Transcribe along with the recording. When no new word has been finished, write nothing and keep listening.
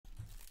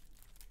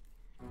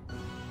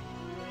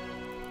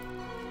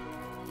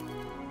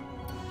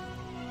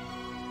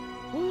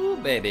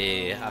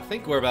baby. I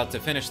think we're about to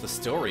finish the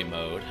story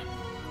mode.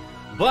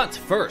 But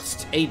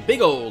first, a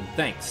big old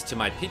thanks to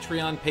my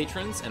Patreon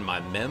patrons and my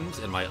mems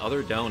and my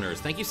other donors.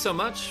 Thank you so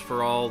much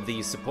for all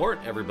the support,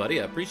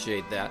 everybody. I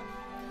appreciate that.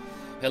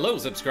 Hello,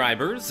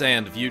 subscribers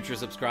and future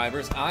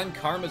subscribers. I'm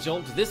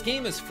Karmajolt. This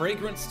game is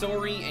Fragrant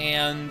Story,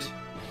 and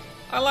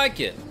I like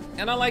it.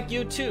 And I like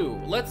you too.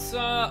 Let's,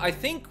 I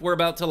think we're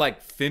about to,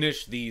 like,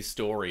 finish the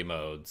story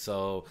mode.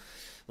 So,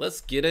 let's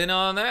get in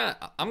on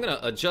that. I'm gonna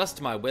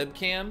adjust my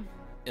webcam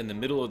in the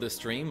middle of the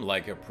stream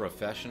like a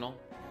professional.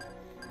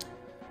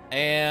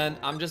 And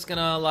I'm just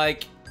gonna,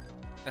 like,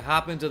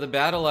 hop into the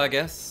battle, I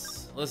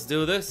guess. Let's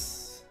do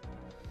this.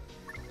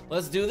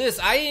 Let's do this.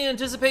 I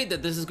anticipate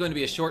that this is going to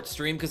be a short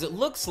stream because it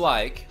looks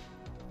like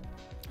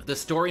the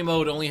story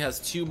mode only has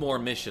 2 more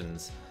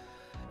missions.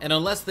 And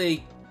unless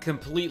they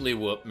completely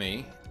whoop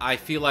me, I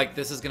feel like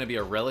this is going to be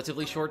a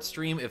relatively short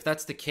stream. If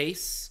that's the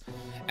case,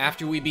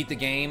 after we beat the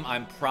game,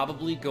 I'm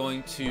probably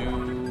going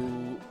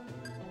to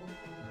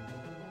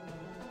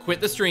quit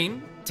the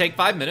stream, take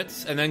 5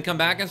 minutes, and then come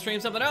back and stream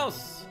something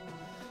else.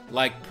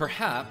 Like,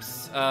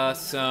 perhaps,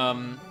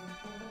 some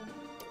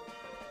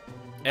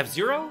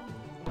F-Zero?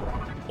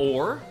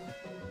 Or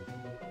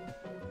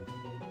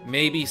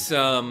maybe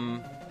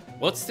some...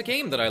 What's the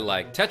game that I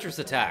like? Tetris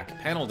Attack,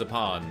 Paneled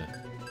Upon.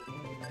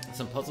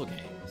 Some puzzle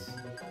games.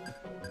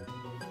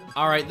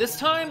 Alright, this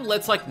time,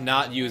 let's, like,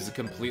 not use a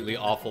completely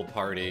awful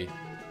party.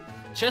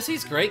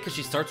 Chessie's great because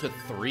she starts with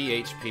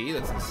 3 HP.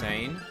 That's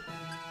insane.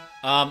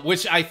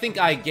 Which I think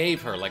I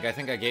gave her. Like, I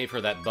think I gave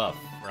her that buff,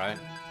 right?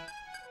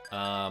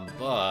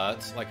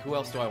 But, like, who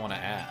else do I want to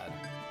add?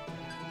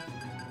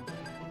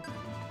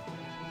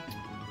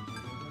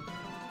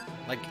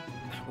 Like,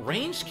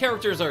 ranged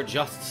characters are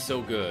just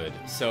so good.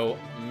 So,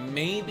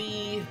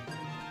 maybe...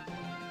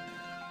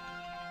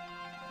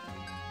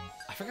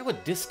 I forgot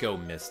what Disco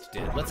Mist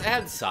did. Let's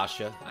add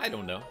Sasha. I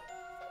don't know.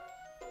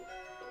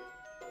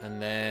 And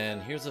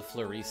then, here's a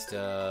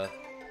Florista.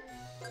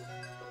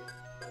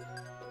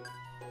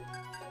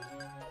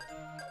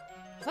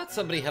 I thought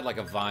somebody had like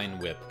a Vine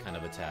Whip kind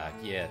of attack.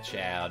 Yeah,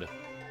 Chad.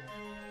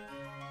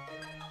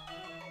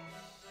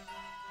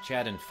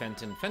 Chad and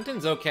Fenton.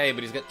 Fenton's okay,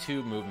 but he's got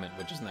 2 movement,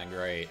 which isn't that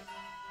great.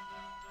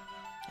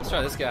 Let's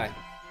try this guy.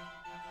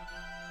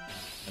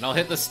 And I'll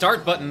hit the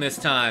start button this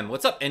time.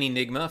 What's up,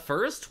 Enigma?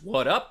 First,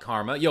 what up,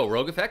 Karma? Yo,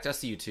 Rogue Effect, I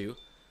see you too.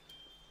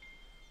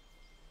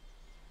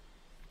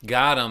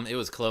 Got him. It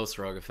was close,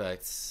 Rogue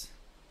Effects.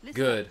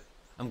 Good.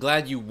 I'm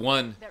glad you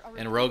won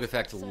and Rogue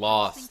Effect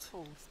lost.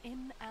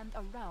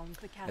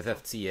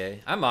 FFTA.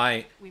 I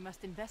might.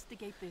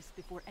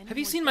 Have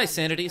you seen my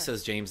sanity,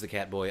 says James the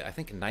Catboy. I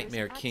think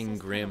Nightmare King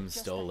Grim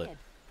stole it.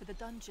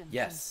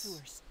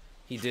 Yes.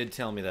 He did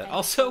tell me that.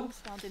 Also,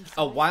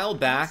 a while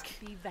back,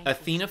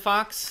 Athena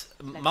Fox,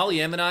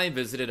 Molly M and I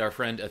visited our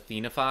friend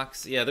Athena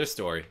Fox. Yeah, their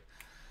story.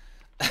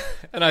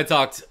 And I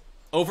talked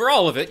over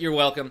all of it. You're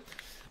welcome.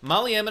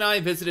 Molly M and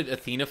I visited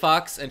Athena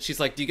Fox, and she's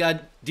like, do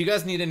you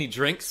guys need any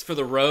drinks for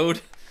the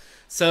road?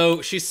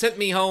 So she sent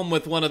me home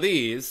with one of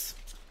these.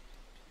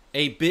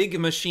 A Big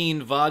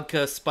Machine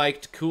Vodka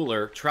Spiked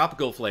Cooler,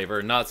 tropical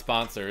flavor, not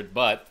sponsored,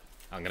 but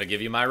I'm going to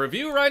give you my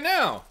review right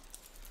now.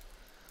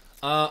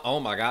 Oh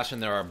my gosh,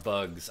 and there are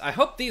bugs. I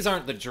hope these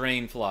aren't the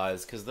drain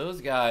flies, because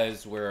those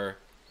guys were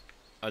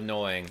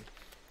annoying.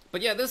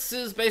 But yeah, this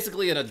is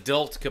basically an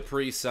adult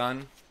Capri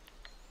Sun.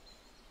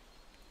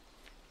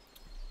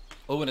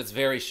 Oh, and it's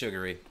very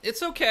sugary.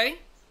 It's okay.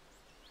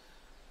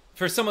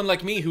 For someone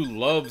like me who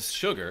loves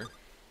sugar.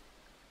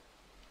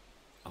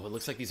 Oh, it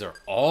looks like these are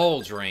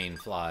all drain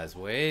flies.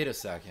 Wait a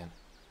second.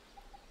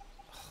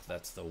 Oh,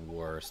 that's the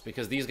worst,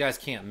 because these guys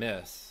can't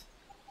miss.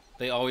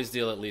 They always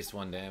deal at least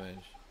 1 damage.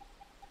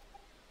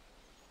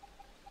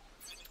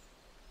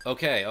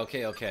 Okay,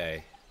 okay,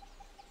 okay.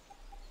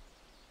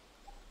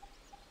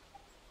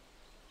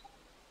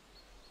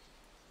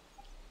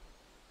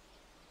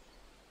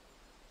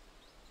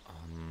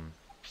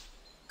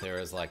 There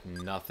is, like,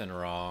 nothing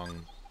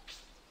wrong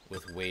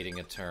with waiting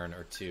a turn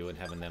or 2 and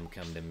having them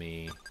come to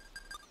me.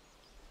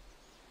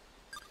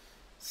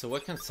 So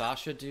what can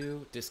Sasha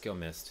do? Disco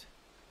Mist.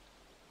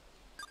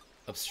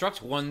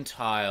 Obstruct 1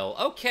 tile.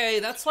 Okay,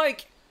 that's,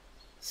 like,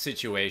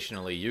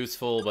 situationally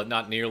useful, but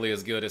not nearly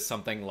as good as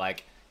something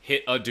like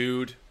hit a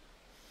dude.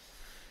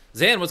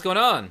 Zan, what's going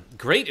on?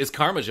 Great is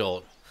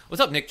Karmajolt.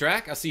 What's up, Nick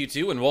Drack? I see you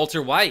too. And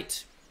Walter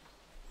White.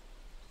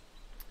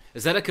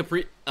 Is that a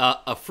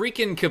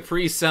freaking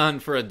Capri Sun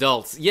for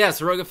adults?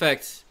 Yes, Rogue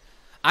Effect.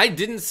 I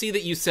didn't see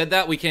that you said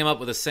that. We came up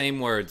with the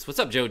same words. What's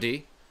up, Joe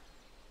D?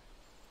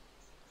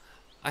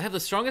 I have the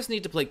strongest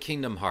need to play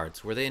Kingdom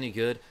Hearts. Were they any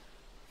good?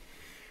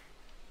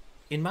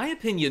 In my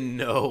opinion,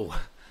 no.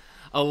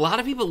 A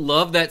lot of people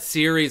love that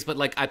series, but,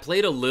 like, I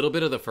played a little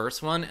bit of the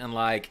first one, and,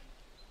 like,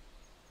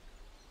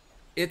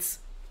 it's...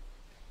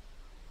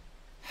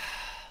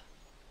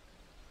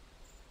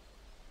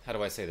 How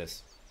do I say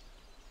this?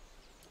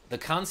 The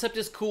concept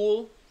is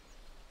cool.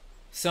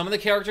 Some of the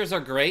characters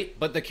are great,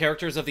 but the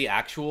characters of the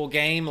actual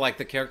game, like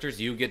the characters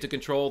you get to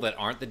control that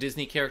aren't the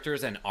Disney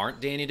characters and aren't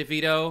Danny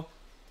DeVito,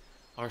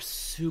 are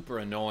super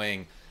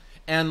annoying.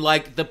 And,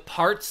 like, the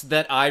parts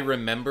that I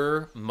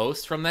remember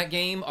most from that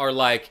game are,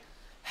 like,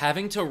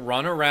 having to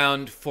run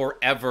around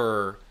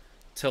forever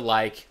to,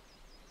 like,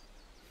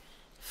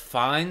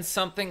 find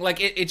something. Like,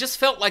 it just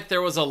felt like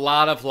there was a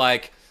lot of,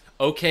 like,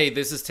 okay,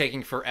 this is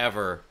taking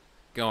forever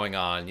going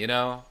on, you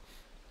know?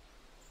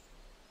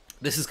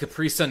 This is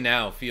Capri Sun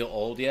now. Feel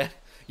old yet?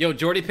 Yo,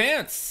 Jordy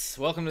Pants,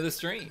 welcome to the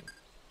stream.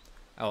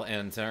 I'll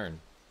end turn.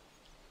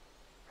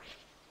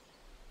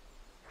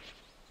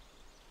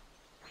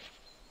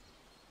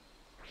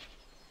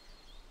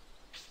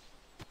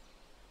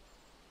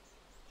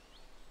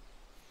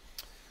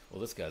 Well,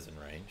 this guy's in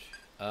range.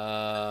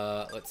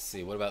 Let's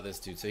see. What about this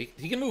dude? So he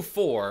can move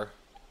 4.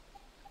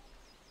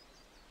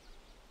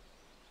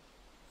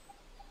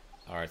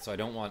 Alright, so I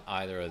don't want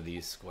either of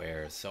these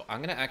squares. So I'm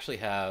going to actually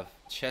have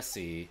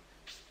Chessie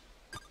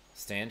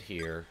stand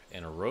here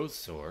in a rose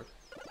sword.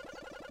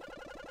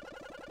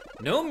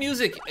 No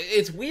music.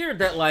 It's weird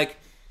that, like...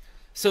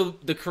 So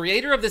the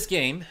creator of this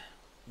game,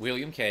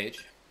 William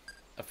Kage,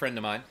 a friend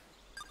of mine,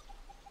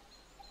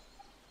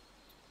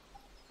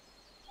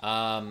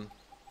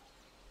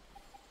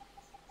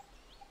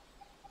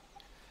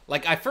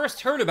 like, I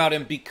first heard about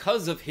him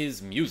because of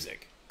his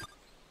music.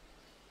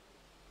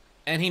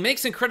 And he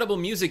makes incredible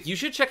music. You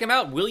should check him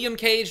out,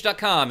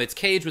 williamkage.com. It's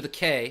Cage with a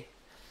K.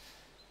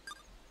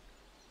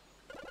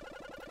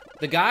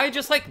 The guy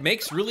just, like,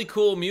 makes really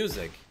cool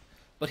music.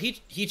 But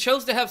he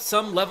chose to have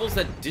some levels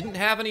that didn't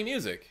have any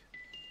music.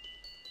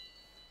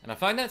 And I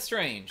find that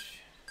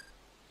strange.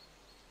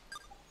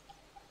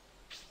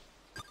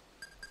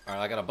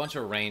 Alright, I got a bunch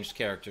of ranged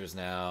characters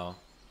now.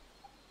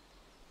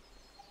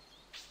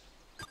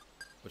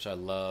 Which I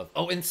love.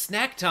 Oh, and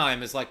Snack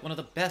Time is, like, one of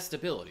the best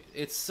abilities.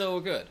 It's so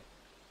good.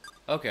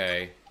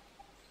 Okay.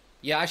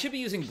 Yeah, I should be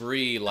using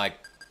Bree, like,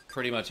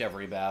 pretty much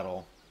every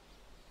battle.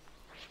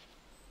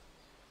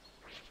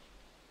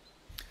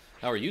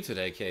 How are you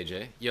today,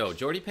 KJ? Yo,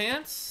 Jordy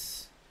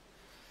Pants?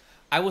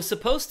 I was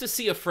supposed to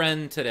see a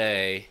friend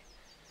today,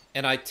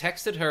 and I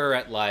texted her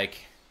at,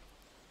 like,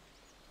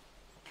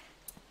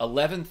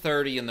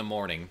 11:30 in the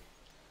morning,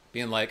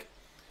 being like,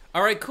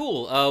 alright,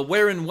 cool,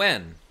 where and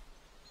when?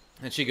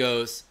 And she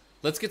goes,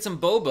 let's get some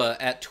boba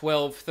at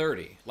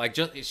 12:30. Like,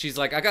 she's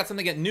like, I got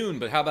something at noon,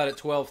 but how about at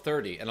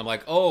 12:30? And I'm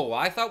like, oh,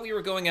 I thought we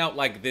were going out,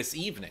 like, this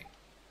evening.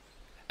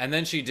 And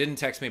then she didn't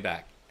text me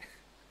back.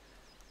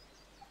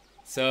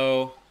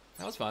 So,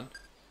 that was fun.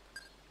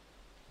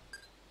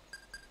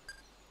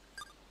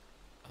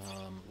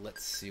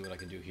 Let's see what I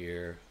can do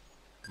here.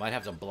 Might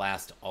have to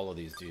blast all of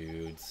these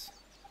dudes.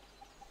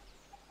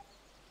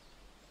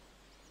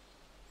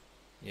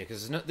 Yeah,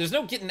 because there's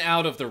no getting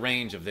out of the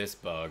range of this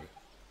bug.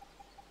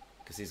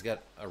 Because he's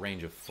got a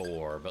range of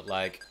 4. But,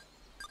 like,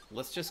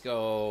 let's just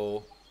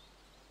go...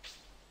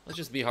 Let's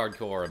just be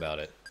hardcore about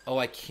it. Oh,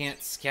 I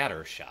can't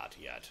scatter shot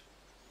yet.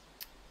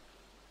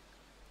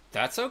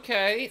 That's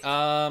okay.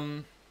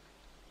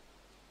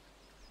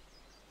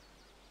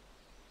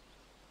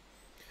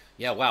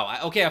 Yeah, wow.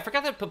 Okay, I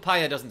forgot that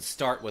Papaya doesn't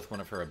start with one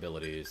of her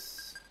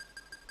abilities.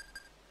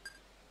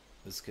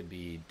 This could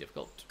be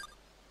difficult.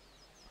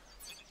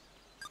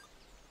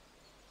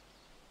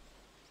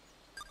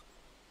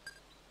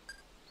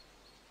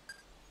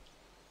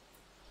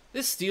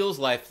 This steals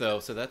life, though,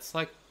 so that's,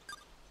 like,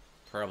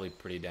 probably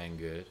pretty dang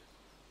good.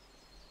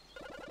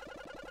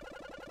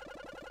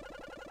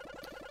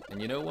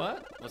 And you know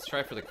what? Let's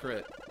try for the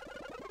crit.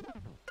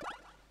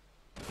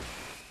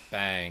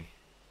 Bang.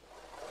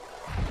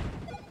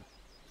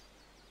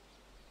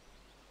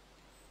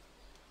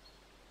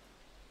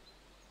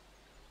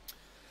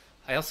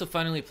 I also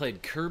finally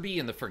played Kirby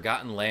and the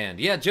Forgotten Land.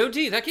 Yeah, Joe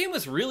D, that game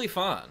was really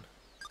fun.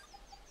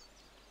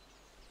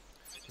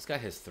 This guy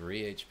has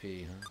 3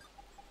 HP, huh?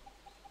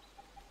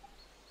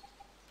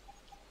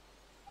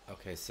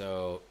 Okay,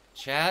 so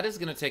Chad is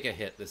going to take a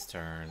hit this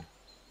turn.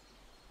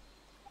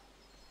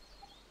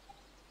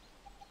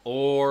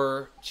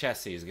 Or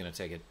Chessie is going to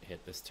take a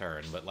hit this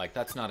turn, but, like,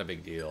 that's not a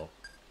big deal.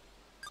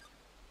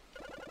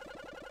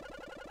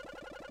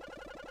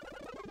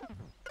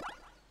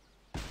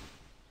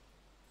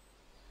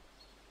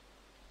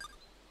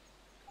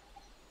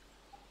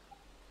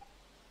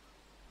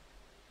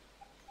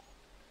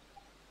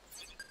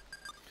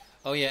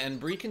 Oh yeah, and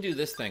Bree can do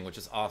this thing, which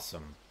is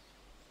awesome.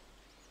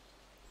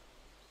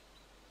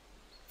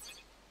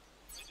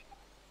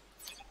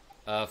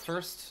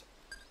 First,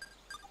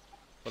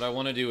 what I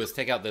want to do is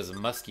take out this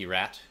musky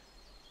rat.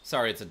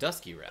 Sorry, it's a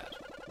dusky rat.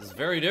 This is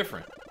very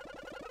different.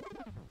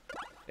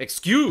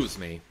 Excuse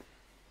me.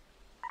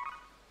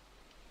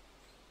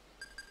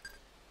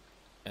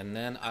 And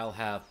then I'll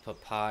have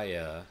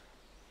Papaya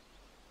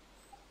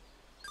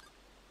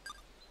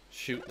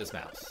shoot this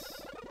mouse.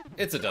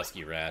 It's a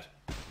dusky rat.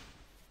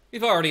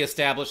 We've already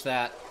established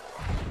that.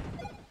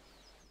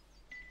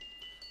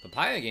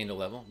 Papaya gained a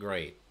level.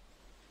 Great.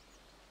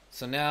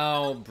 So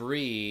now,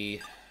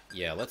 Bree...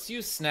 Yeah, let's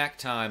use Snack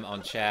Time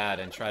on Chad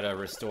and try to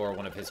restore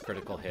one of his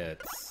critical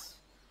hits.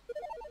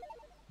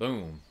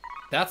 Boom.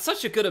 That's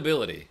such a good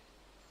ability.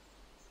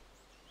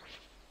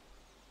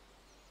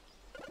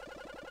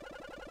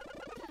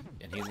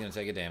 And And he's gonna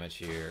take a damage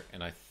here.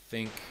 And I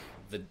think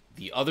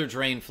the other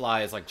drain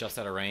fly is like just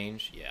out of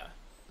range. Yeah.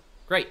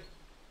 Great.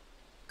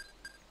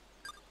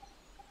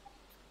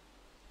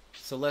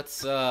 So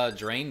let's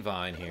drain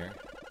vine here.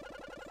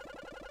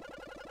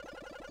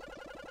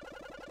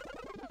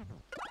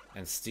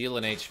 And steal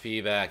an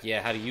HP back.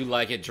 Yeah, how do you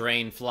like it,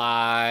 drain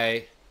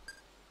fly?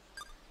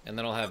 And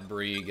then I'll have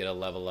Bree get a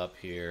level up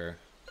here.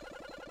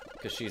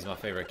 Because she's my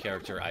favorite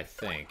character, I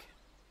think.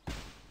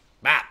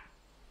 Bap!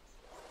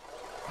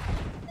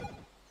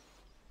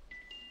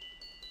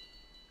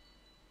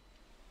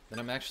 Then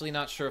I'm actually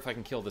not sure if I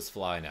can kill this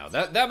fly now.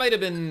 That might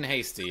have been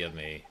hasty of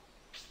me.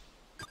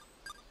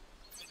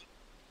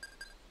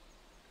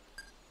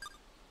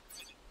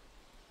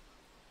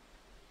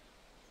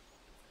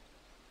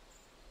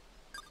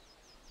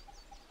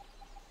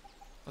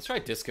 Let's try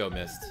Disco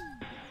Mist.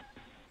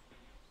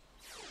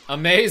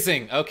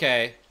 Amazing!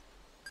 Okay.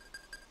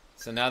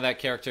 So now that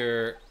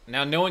character...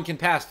 Now no one can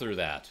pass through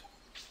that.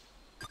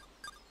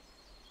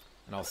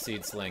 And I'll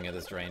Seed Sling at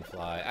this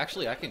Drainfly.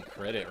 Actually, I can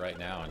crit it right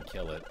now and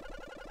kill it.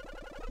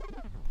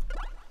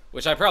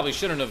 Which I probably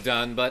shouldn't have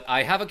done, but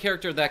I have a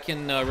character that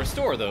can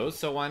restore those,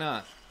 so why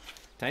not?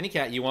 Tiny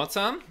Cat, you want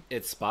some?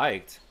 It's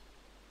spiked.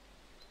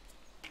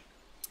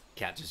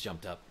 Cat just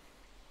jumped up.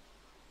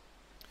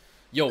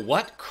 Yo,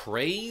 what?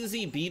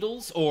 Crazy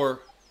beetles? Or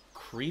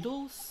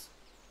creedles?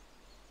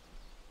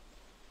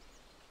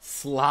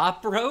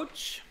 Slop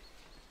roach?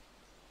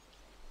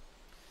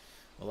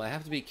 Well, I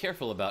have to be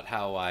careful about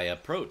how I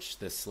approach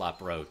this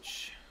slop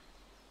roach.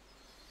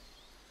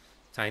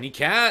 Tiny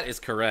Cat is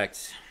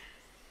correct.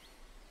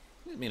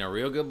 He's been a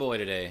real good boy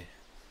today.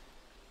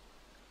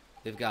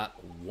 They've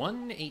got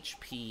 1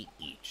 HP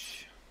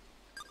each.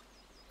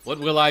 What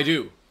will I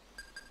do?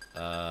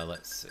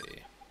 Let's see.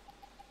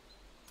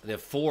 They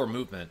have 4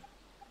 movement.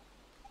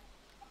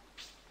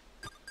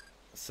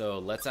 So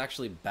let's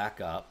actually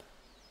back up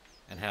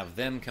and have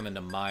them come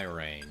into my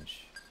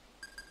range.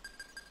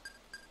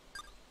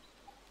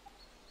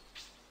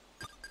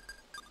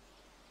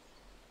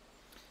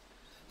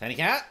 Tiny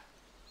Cat,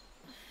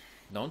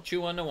 don't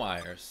chew on the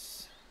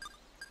wires.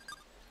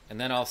 And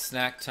then I'll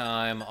snack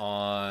time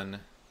on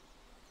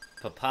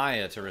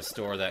Papaya to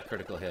restore that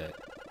critical hit.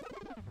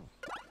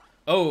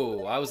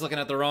 Oh, I was looking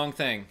at the wrong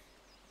thing.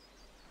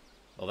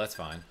 Well, that's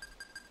fine.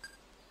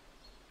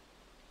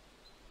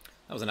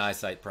 That was an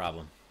eyesight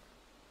problem.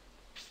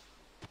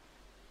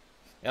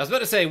 Yeah, I was about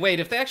to say, wait,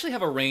 if they actually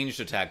have a ranged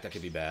attack, that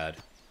could be bad.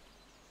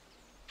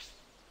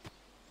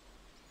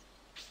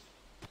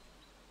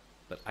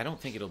 But I don't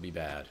think it'll be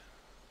bad.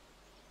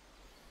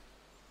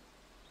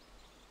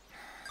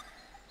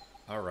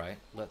 Alright,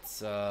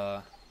 let's,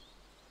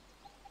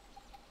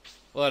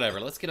 whatever,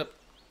 let's get up.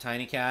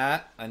 Tiny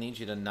Cat, I need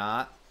you to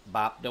not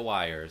bop the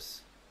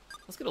wires.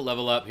 Let's get a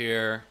level up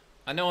here.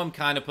 I know I'm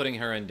kind of putting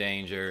her in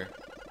danger.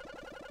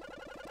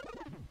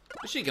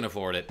 But she can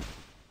afford it.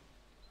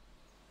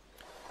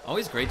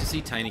 Always great to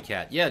see Tiny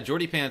Cat. Yeah,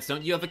 Jordy Pants,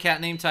 don't you have a cat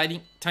named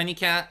Tiny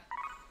Cat?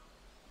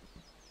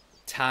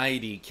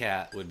 Tidy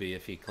Cat would be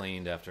if he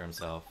cleaned after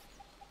himself.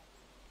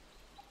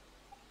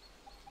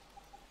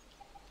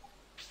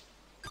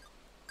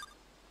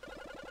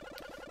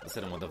 Let's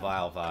hit him with a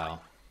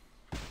Vile.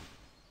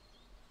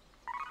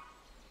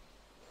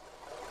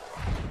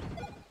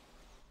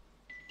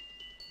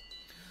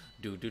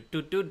 Do.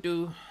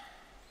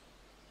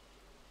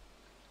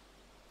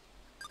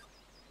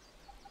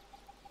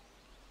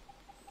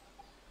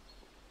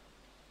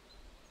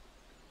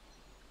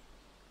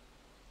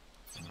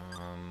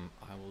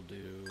 I will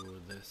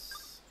do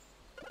this.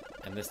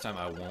 And this time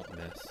I won't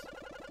miss.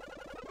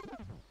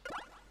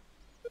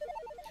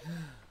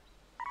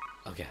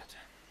 Oh, God.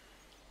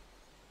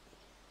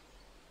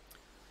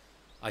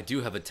 I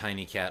do have a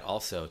Tiny Cat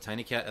also.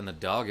 Tiny Cat and the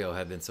doggo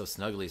have been so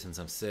snuggly since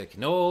I'm sick.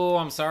 No,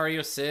 I'm sorry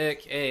you're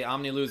sick. Hey,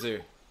 Omni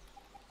Loser.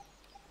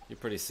 You're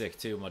pretty sick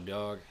too, my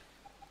dog.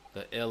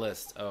 The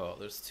illest. Oh,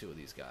 there's 2 of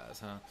these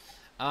guys, huh?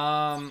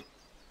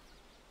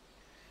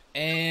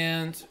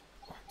 And 1, 2,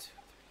 3.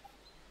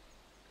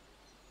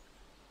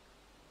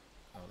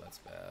 Oh, that's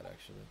bad,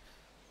 actually.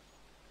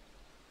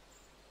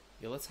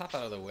 Yeah, let's hop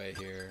out of the way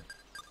here.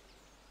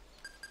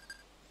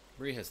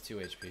 Bree has 2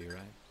 HP,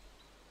 right?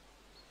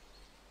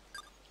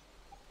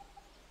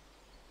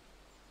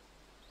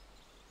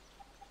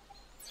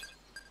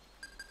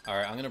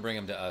 Alright, I'm gonna bring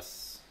him to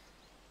us.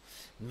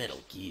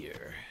 Metal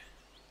Gear.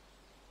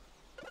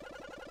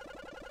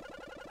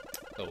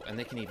 Oh, and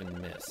they can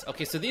even miss.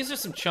 Okay, so these are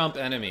some chump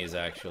enemies,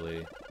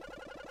 actually.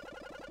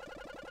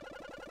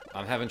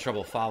 I'm having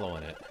trouble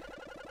following it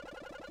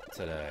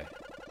today.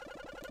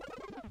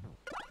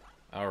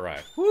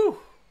 Alright. Whew!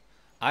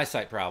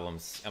 Eyesight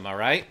problems. Am I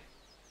right?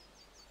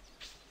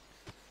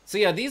 So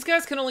yeah, these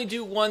guys can only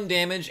do 1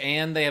 damage,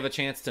 and they have a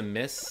chance to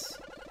miss.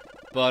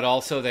 But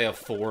also they have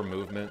 4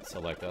 movement,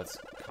 so like that's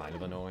kind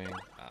of annoying.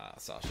 Ah,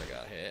 Sasha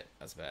got hit.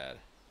 That's bad.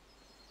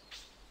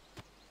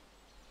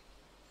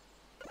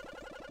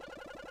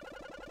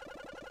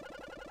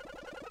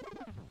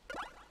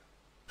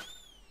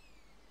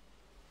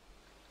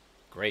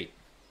 Great.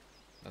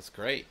 That's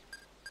great.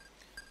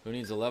 Who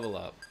needs a level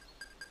up?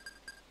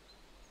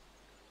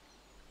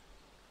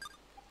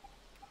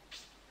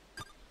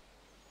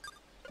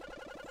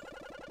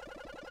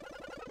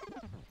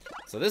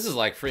 So this is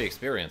like free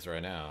experience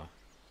right now.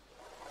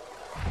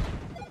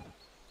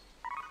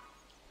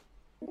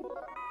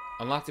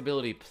 Unlocked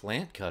ability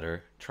Plant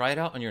Cutter. Try it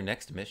out on your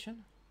next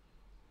mission?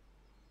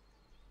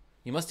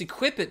 You must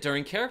equip it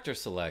during character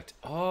select.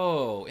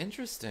 Oh,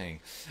 interesting.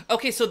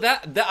 Okay, so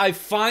that I've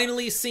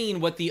finally seen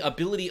what the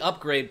ability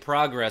upgrade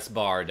progress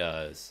bar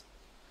does.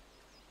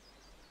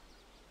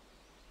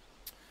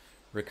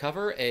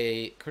 Recover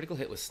a critical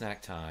hit with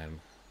snack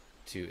time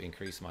to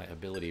increase my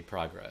ability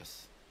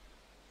progress.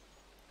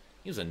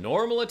 Use a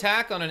normal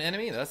attack on an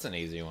enemy? That's an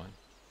easy one.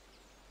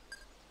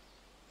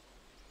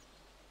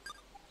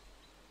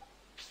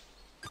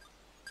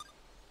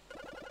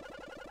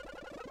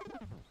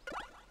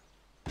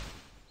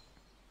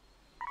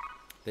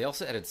 They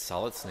also added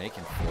Solid Snake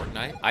in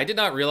Fortnite. I did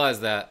not realize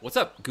that. What's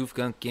up, Goof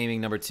Gunk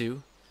Gaming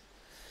 #2?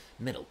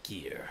 Metal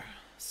Gear.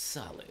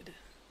 Solid.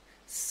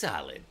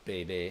 Solid,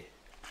 baby.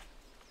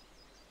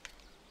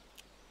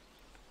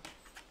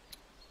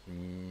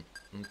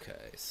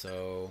 Okay,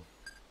 so...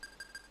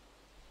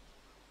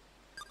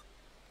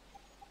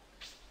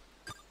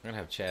 I'm gonna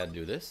have Chad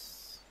do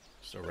this.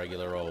 Just a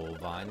regular old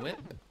Vine Whip.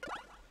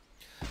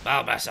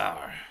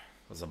 Bulbasaur.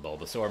 That's a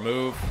Bulbasaur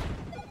move.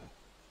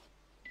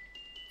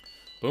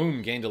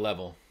 Boom, gained a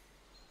level.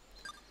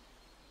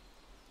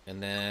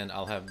 And then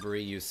I'll have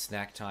Bree use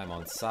snack time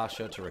on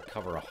Sasha to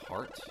recover a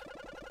heart.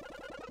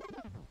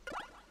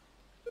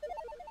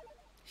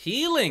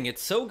 Healing,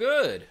 it's so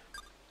good.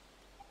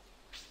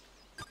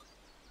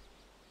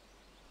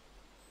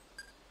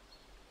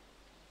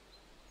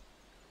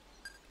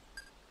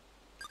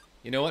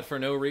 You know what, for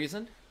no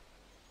reason?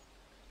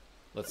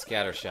 Let's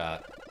scatter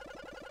shot.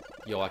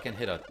 Yo, I can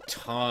hit a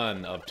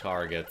ton of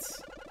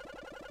targets.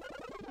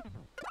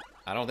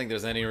 I don't think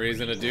there's any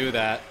reason to do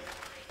that.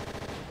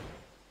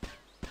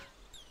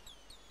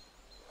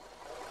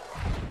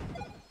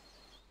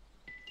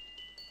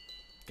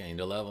 Gained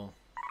a level.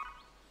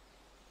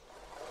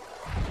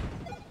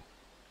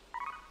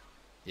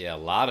 Yeah, a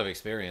lot of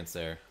experience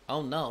there.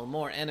 Oh no,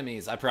 more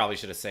enemies. I probably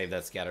should have saved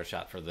that scatter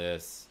shot for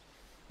this.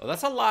 Oh,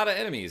 that's a lot of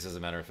enemies, as a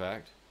matter of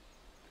fact.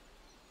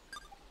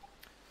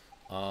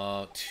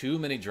 Too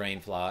many drain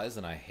flies,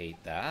 and I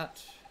hate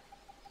that.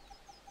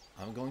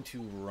 I'm going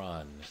to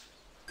run.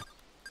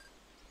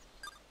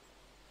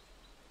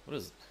 What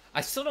is... I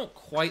still don't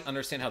quite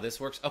understand how this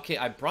works. Okay,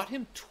 I brought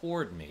him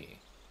toward me.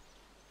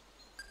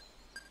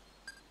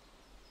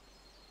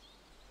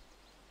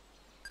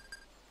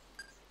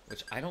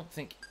 Which I don't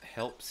think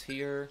helps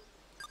here.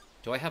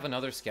 Do I have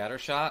another scatter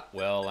shot?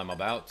 Well, I'm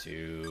about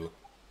to.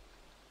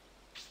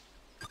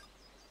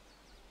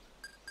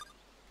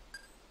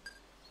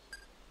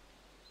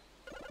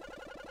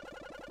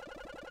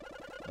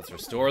 Let's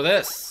restore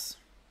this.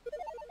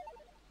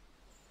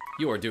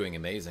 You are doing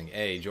amazing.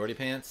 Hey, Jordy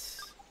Pants.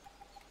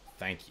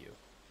 Thank you.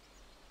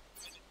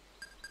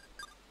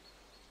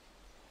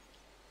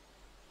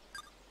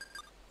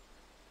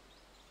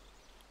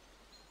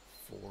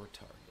 Four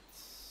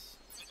targets.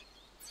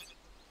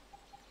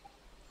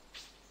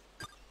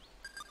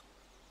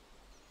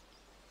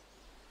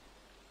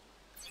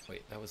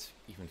 Wait, that was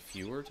even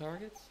fewer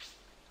targets?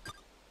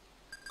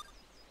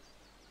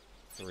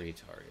 3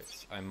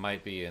 targets. I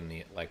might be in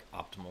the, like,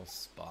 optimal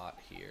spot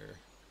here.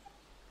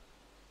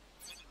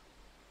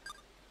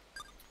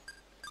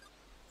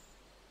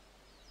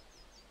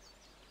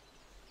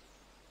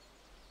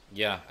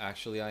 Yeah,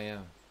 actually I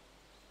am.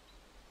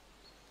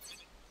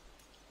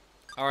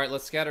 Alright,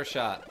 let's scatter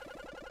shot.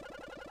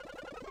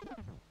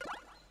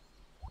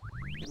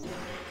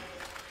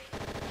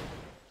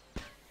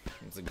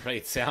 It's a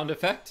great sound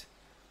effect.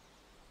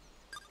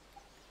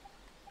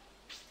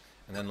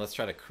 And then let's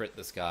try to crit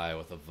this guy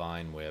with a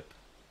Vine Whip.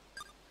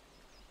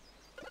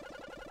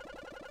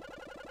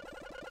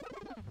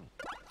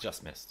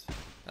 Just missed.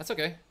 That's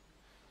okay.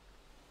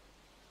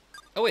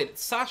 Oh wait,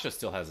 Sasha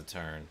still has a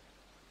turn.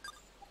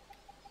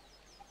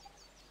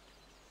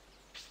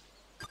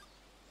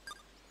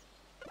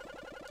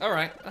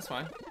 Alright, that's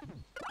fine.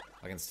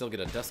 I can still get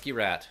a Dusky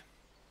Rat.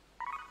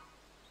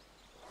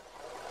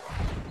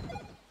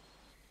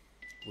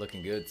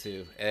 Looking good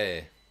too.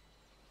 Hey.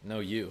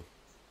 No you.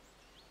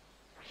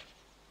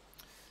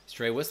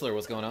 Stray Whistler,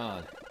 what's going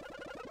on?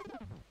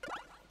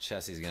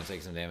 Chessie's gonna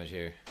take some damage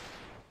here.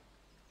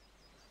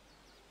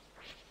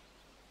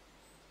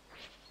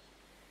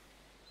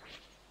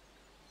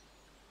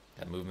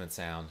 That movement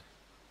sound.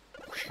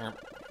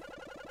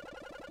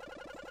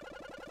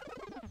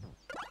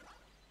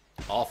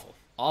 Awful.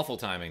 Awful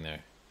timing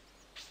there.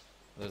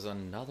 There's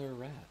another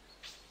rat.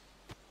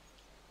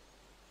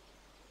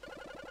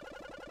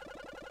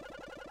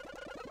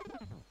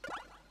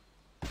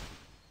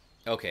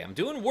 Okay, I'm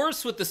doing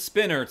worse with the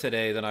spinner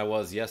today than I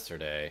was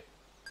yesterday.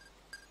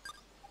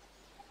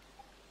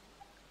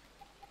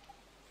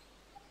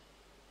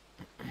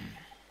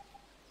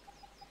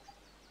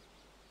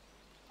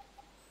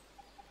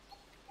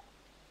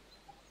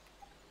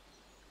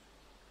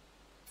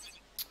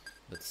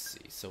 Let's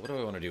see. so what do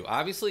I want to do?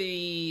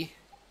 Obviously,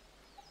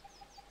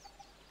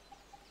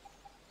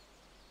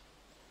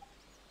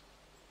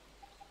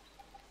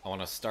 I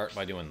want to start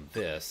by doing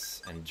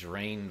this and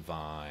drain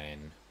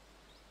vine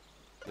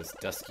this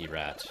dusky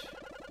rat.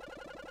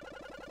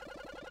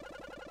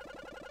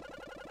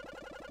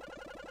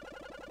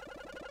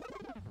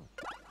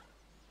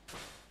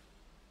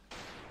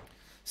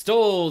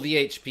 Stole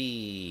the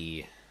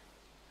HP.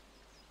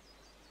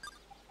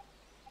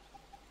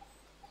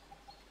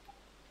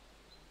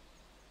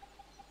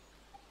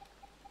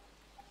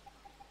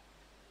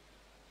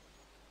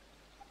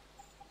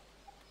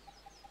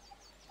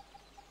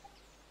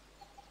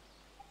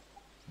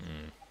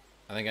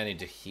 I think I need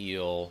to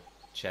heal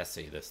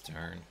Chessie this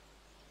turn.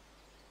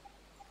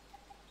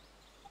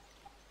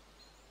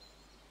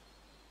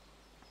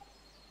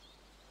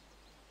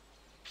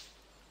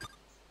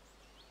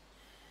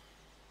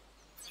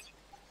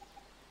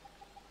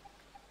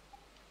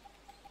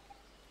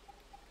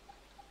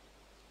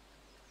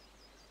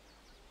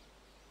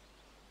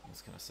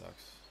 This kind of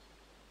sucks.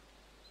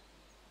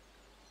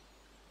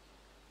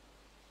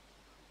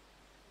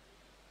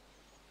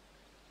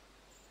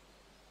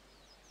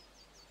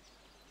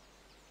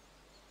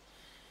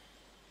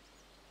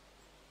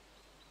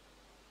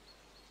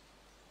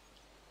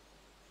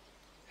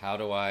 How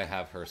do I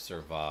have her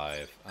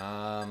survive?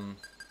 I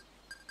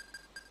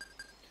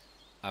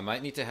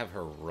might need to have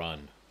her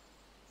run.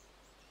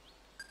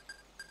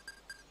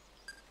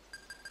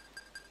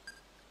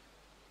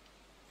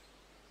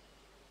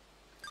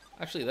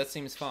 Actually, that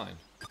seems fine.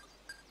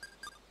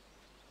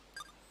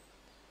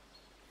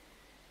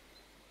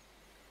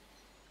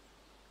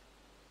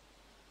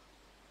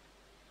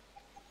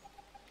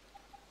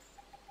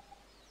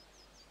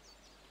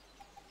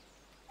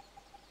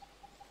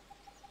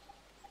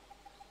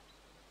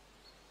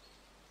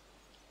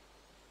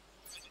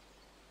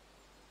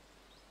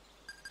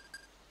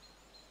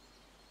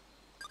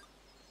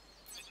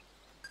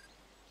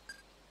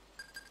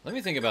 Let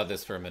me think about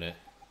this for a minute.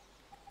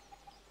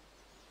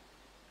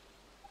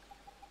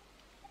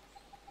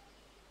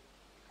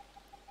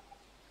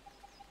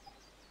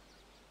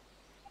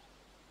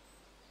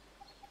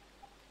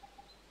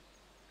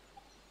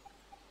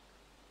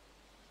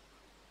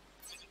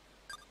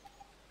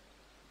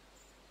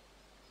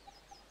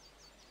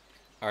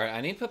 Alright,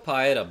 I need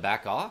Papaya to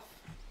back off.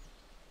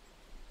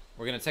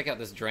 We're gonna take out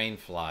this drain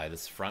fly,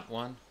 this front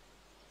one.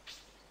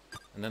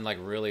 And then, like,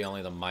 really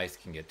only the mice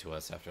can get to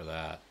us after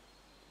that.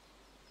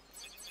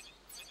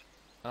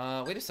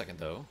 Wait a second,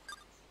 though.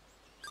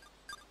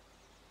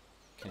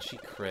 Can she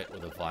crit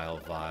with a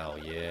Vile?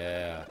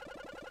 Yeah.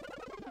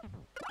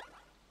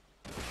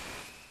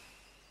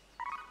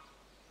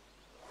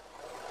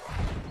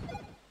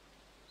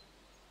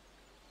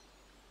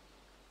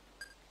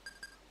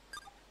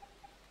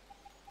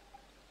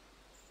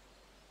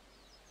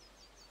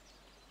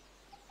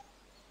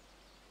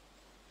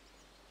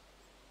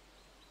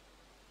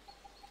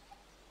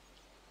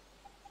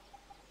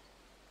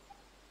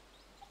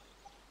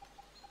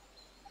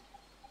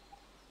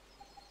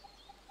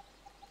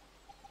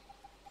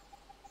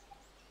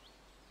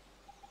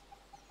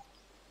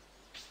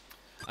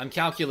 I'm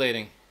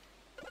calculating.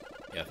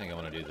 Yeah, I think I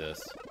want to do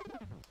this.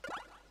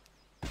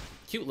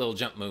 Cute little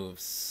jump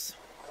moves.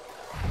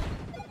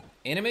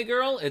 Anime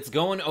girl, it's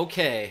going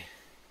okay.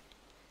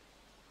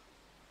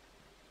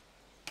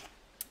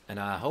 And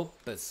I hope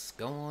it's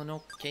going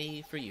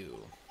okay for you.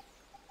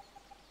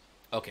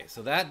 Okay,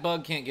 so that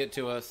bug can't get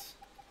to us.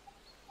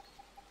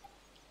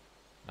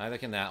 Neither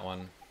can that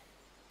one.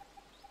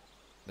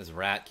 This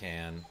rat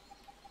can.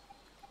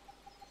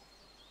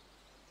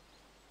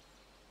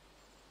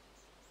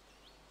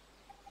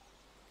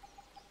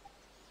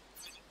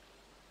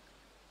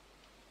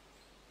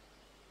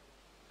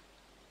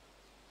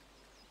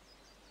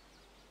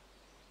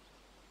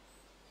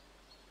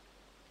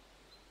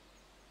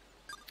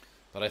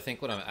 But I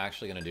think what I'm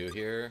actually going to do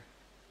here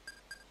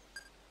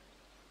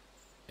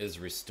is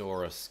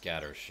restore a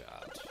scatter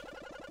shot.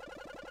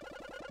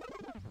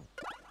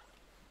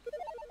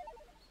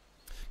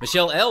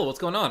 Michelle L., what's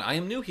going on? I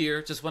am new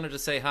here. Just wanted to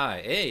say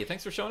hi. Hey,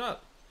 thanks for showing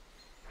up.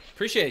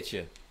 Appreciate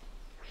you.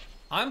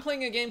 I'm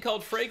playing a game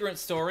called Fragrant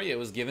Story. It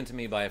was given to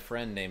me by a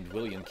friend named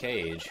William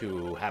Kage,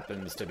 who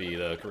happens to be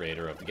the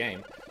creator of the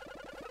game.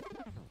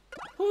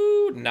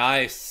 Woo,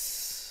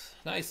 nice.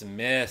 Nice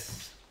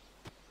miss.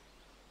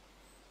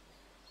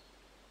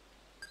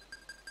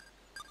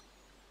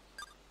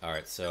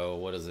 Alright, so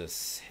what does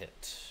this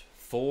hit?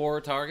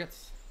 4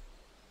 targets?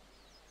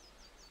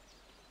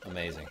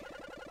 Amazing.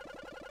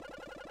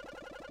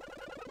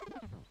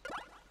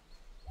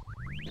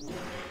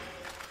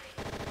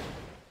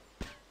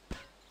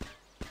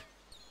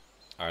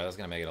 Alright, that's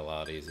gonna make it a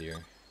lot easier.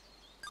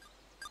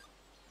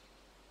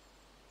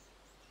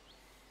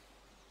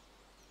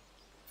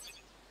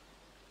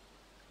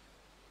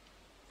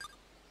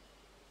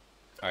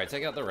 Alright,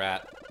 take out the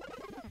rat.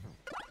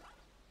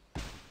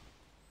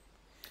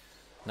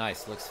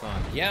 Nice, looks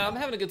fun. Yeah, I'm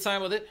having a good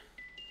time with it.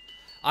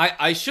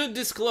 I should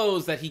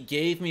disclose that he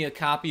gave me a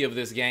copy of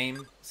this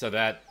game, so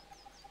that,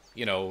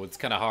 you know, it's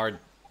kind of hard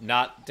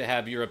not to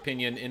have your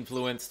opinion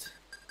influenced.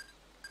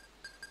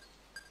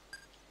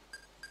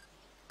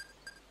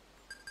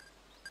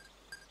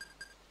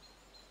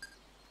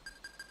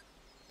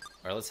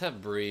 Alright, let's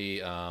have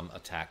Bree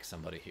attack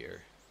somebody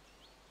here.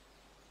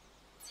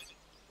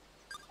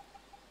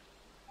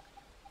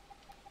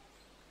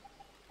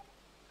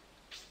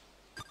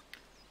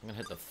 I'm gonna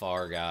hit the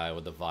far guy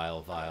with the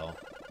Vile Vile.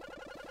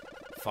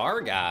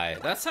 Far guy?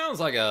 That sounds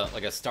like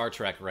a Star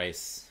Trek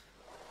race.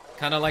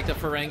 Kinda like the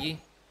Ferengi.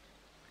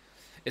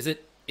 Is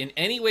it in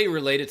any way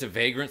related to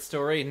Vagrant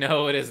Story?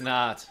 No, it is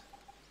not.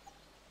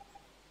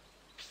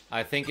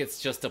 I think it's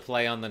just a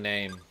play on the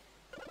name.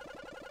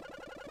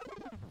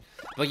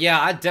 But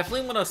yeah, I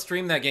definitely want to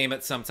stream that game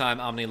at some time,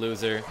 Omni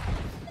Loser.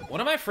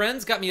 One of my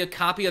friends got me a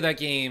copy of that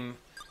game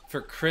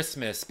for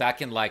Christmas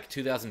back in like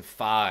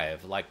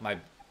 2005. Like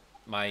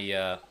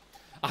a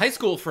high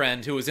school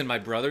friend who was in my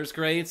brother's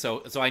grade,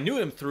 so I knew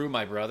him through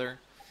my brother.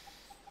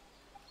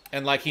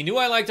 And like he knew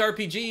I liked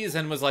RPGs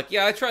and was like,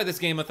 "Yeah, I tried this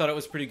game. I thought it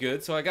was pretty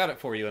good, so I got it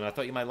for you, and I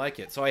thought you might like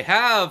it." So I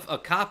have a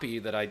copy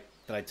that I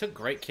took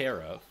great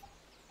care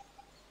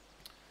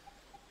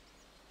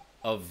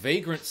of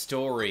Vagrant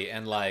Story,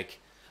 and like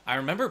I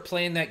remember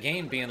playing that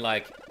game being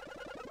like,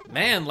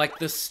 man, like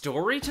the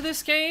story to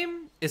this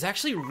game is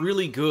actually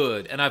really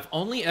good, and I've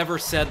only ever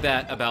said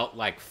that about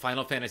like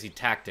Final Fantasy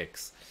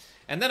Tactics.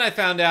 And then I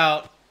found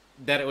out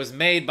that it was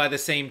made by the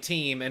same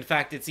team. In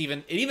fact, it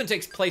even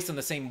takes place in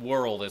the same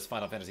world as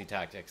Final Fantasy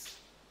Tactics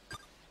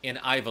in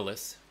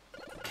Ivalice.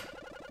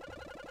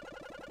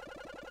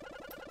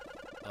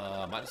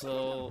 Might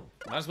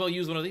as well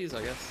use one of these,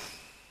 I guess.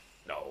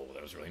 No,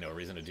 there's really no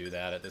reason to do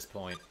that at this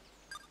point.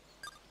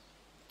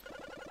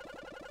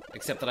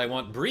 Except that I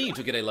want Bree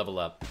to get a level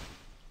up.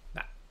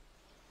 Nah.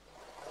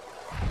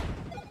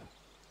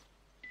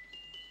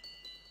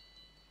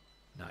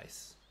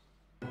 Nice.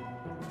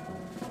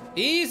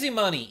 Easy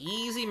money,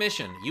 easy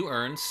mission. You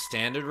earn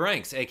standard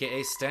ranks,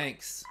 aka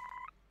stanks.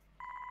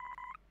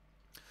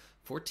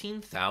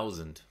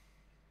 14,000.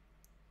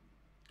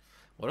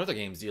 What other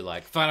games do you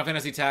like? Final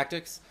Fantasy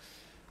Tactics.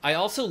 I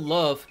also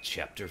love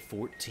Chapter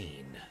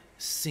 14,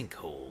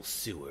 Sinkhole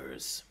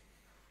Sewers.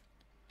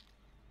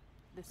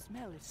 The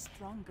smell is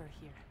stronger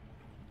here.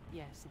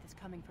 Yes, it is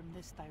coming from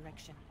this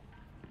direction.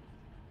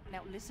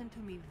 Now listen to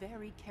me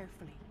very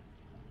carefully.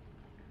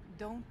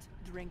 Don't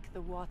drink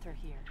the water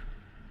here.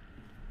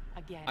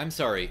 Again. I'm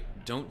sorry,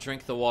 don't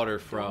drink the water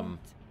from...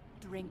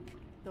 Don't drink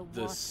the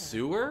the water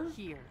sewer?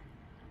 Here.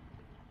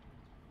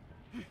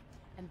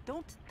 And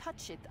don't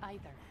touch it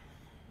either.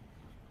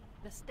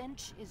 The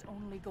stench is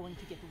only going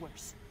to get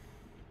worse.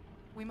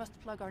 We must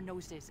plug our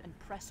noses and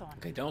press on.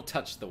 Okay, don't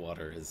touch the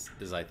water is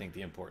I think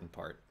the important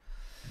part.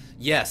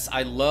 Yes,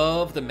 I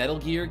love the Metal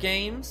Gear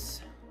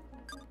games.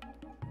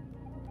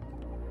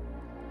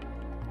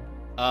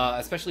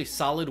 Especially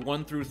Solid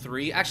 1 through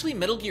 3. Actually,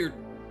 Metal Gear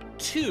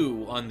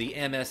 2 on the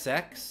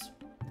MSX.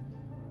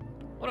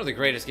 One of the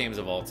greatest games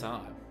of all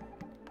time.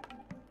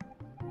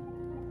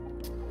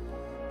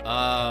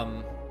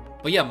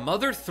 But yeah,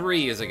 Mother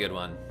 3 is a good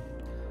one.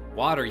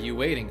 What are you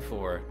waiting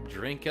for?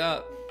 Drink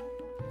up.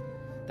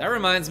 That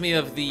reminds me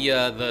of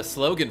the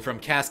slogan from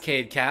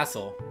Cascade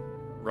Castle,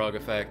 Rogue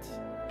Effect.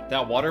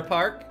 That water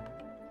park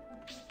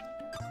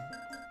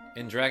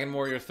in Dragon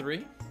Warrior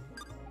 3.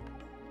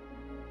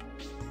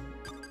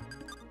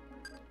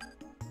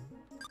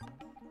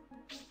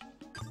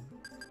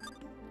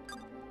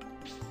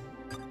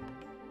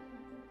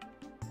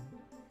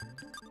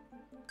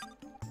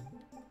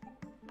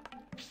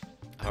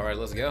 All right,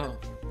 let's go.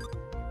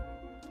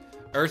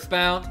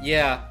 Earthbound,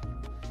 yeah.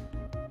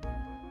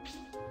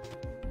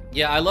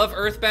 Yeah, I love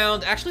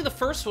Earthbound. Actually, the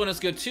first one is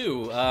good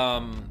too.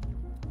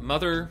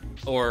 Mother,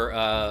 or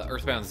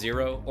Earthbound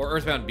Zero, or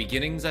Earthbound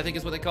Beginnings, I think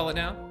is what they call it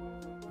now.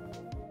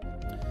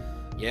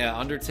 Yeah,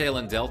 Undertale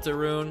and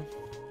Deltarune.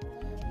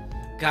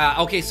 God,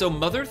 okay, so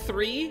Mother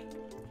 3,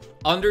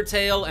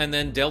 Undertale, and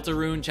then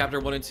Deltarune Chapter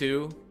 1 and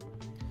 2.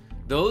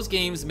 Those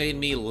games made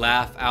me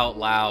laugh out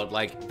loud.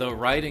 Like, the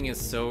writing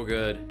is so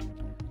good.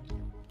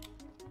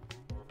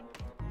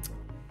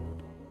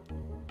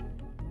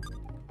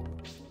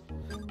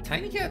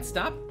 Tiny Cat,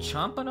 stop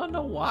chomping on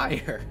the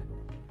wire.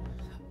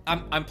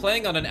 I'm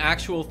playing on an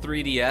actual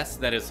 3DS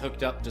that is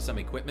hooked up to some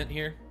equipment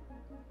here.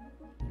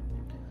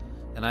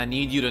 And I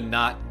need you to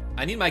not...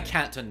 I need my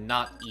cat to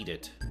not eat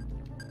it.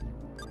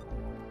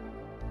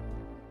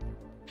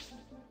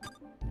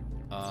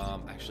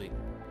 Actually...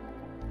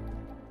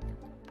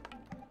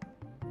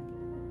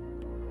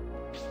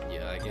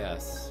 Yeah, I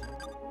guess.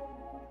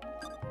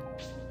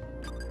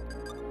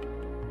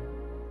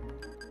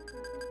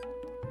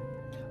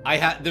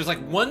 There's like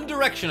one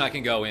direction I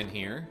can go in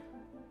here.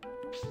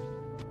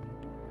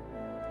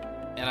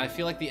 And I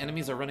feel like the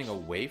enemies are running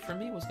away from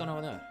me? What's going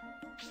on with that?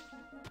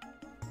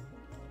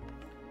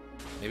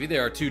 Maybe they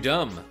are too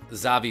dumb,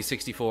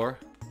 Zavi64.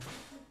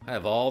 I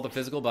have all the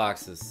physical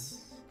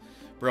boxes.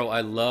 Bro, I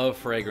love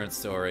Fragrant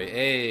Story.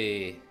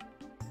 Hey.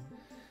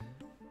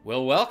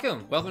 Well,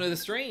 welcome. Welcome to the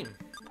stream.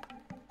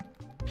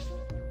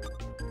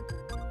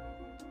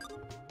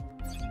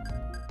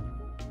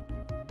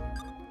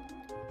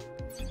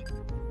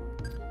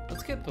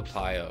 Let's get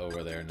Papaya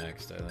over there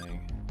next, I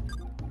think.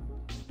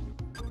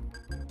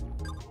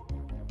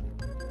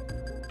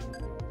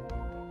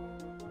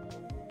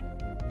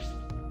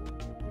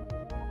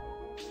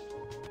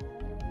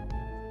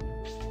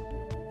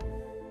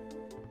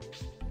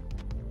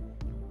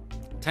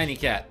 Tiny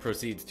Cat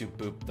proceeds to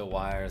boop the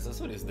wires. That's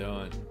what he's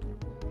doing.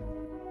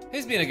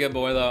 He's being a good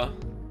boy, though.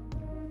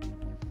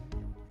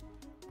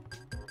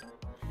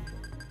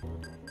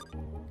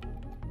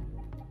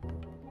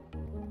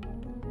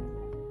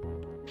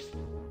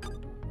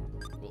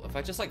 Well, if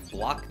I just, like,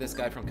 block this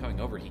guy from coming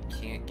over, he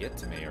can't get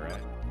to me,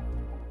 right?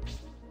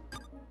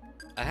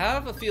 I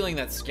have a feeling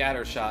that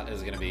Scatter Shot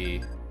is gonna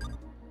be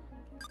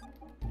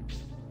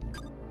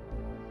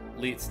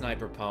Elite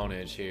Sniper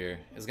Ponage here.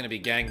 Is gonna be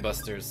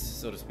gangbusters,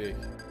 so to speak.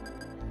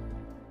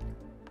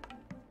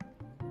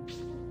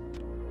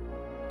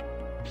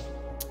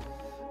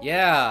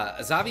 Yeah,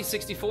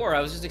 Zavi64, I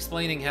was just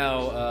explaining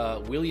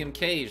how William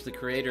Kage, the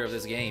creator of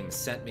this game,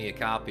 sent me a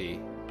copy,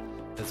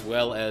 as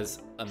well as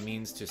a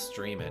means to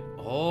stream it.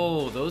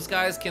 Oh, those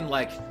guys can,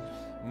 like,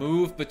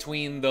 move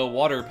between the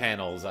water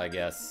panels, I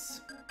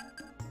guess.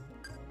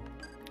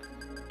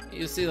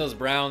 You see those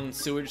brown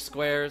sewage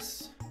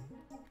squares?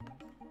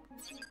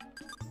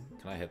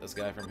 Can I hit this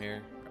guy from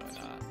here? Probably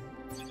not.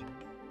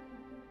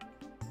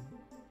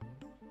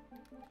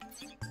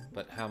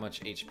 But how much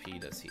HP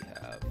does he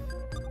have?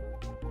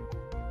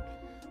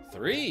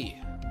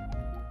 3!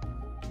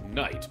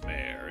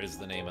 Nightmare is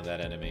the name of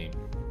that enemy.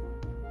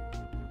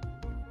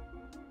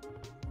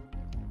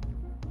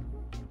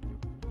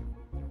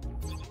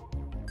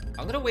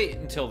 I'm gonna wait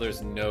until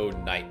there's no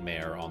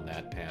Nightmare on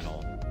that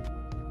panel,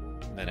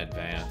 and then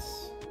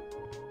advance.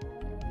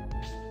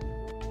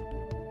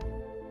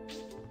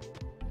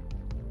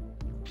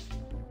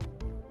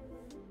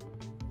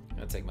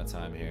 Take my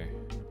time here.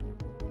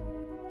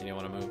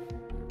 Anyone want to move?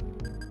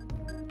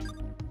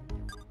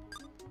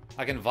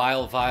 I can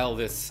vile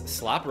this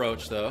slap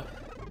roach though.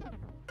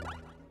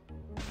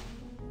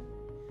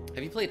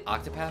 Have you played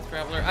Octopath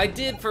Traveler? I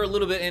did for a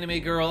little bit, Anime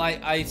Girl.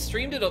 I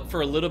streamed it up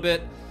for a little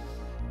bit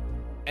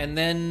and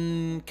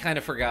then kind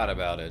of forgot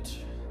about it.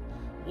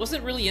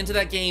 Wasn't really into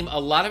that game. A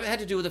lot of it had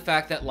to do with the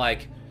fact that,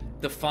 like,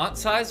 the font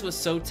size was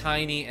so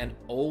tiny, and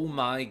oh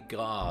my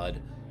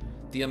god,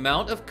 the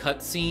amount of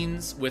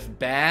cutscenes with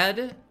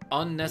bad,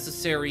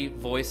 unnecessary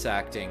voice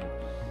acting,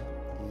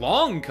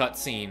 long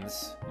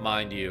cutscenes,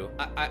 mind you,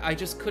 I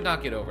just could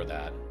not get over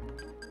that.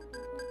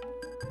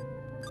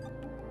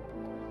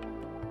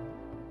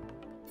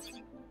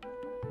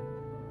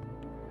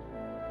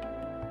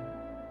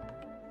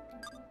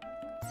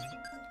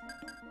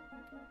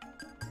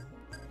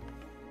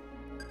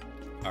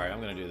 Alright, I'm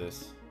gonna do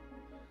this.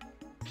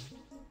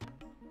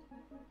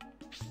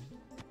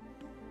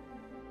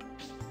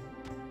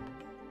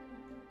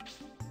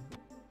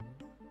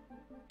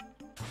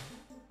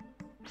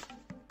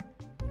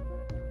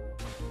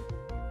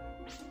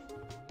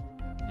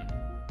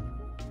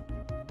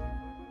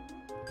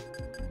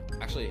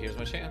 Actually, here's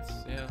my chance,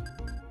 yeah.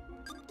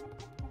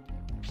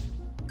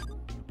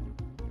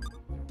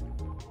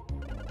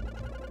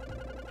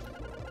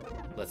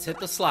 Let's hit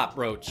the slop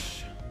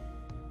roach.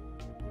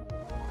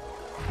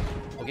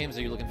 What games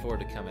are you looking forward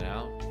to coming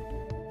out?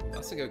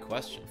 That's a good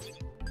question.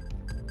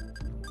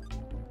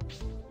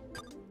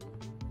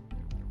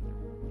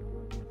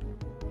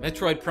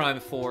 Metroid Prime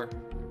 4.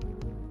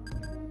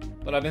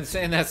 But I've been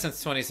saying that since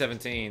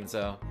 2017,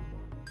 so...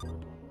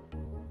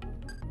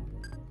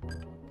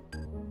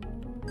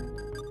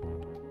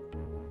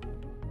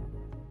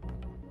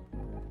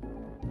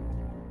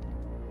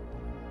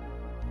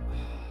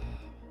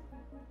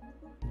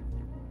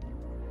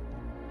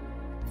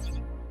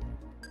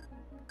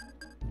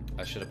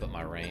 I should have put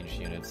my ranged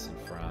units in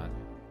front.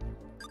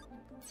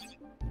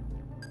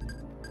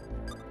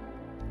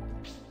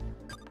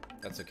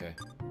 That's okay.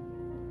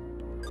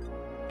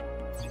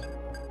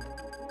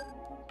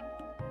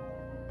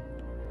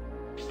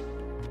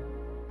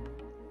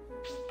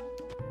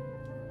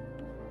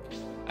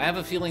 I have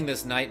a feeling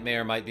this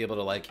Nightmare might be able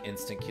to, like,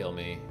 instant kill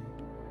me.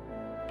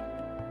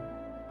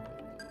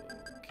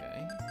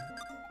 Okay.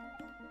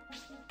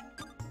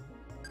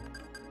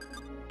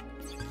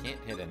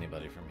 Can't hit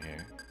anybody from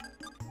here.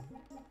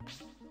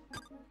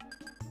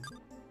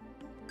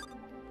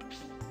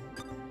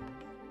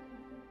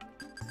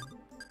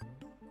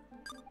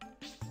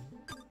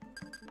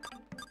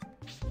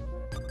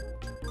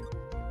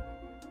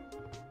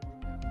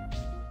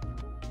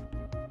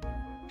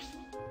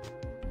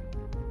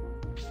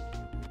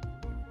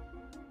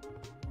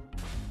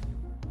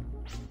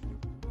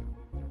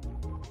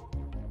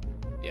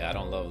 Yeah, I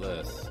don't love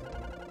this.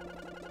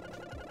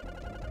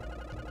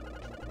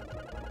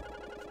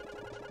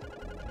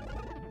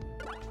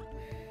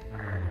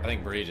 I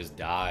think Bree just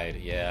died.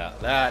 Yeah,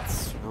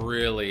 that's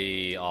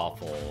really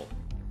awful.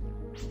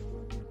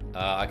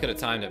 I could have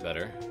timed it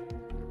better.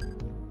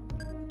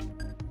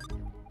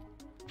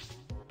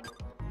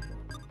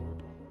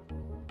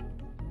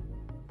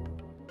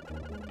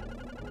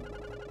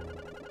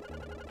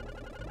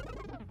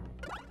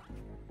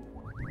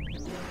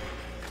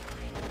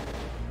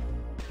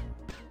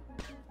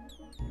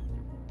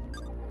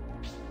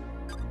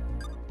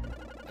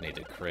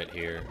 need to crit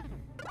here.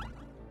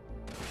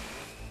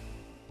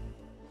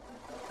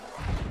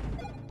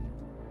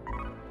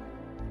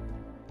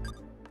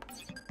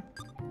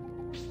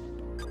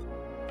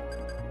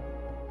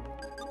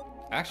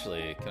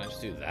 Actually, can I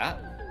just do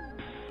that?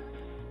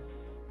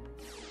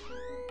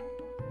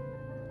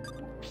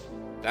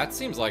 That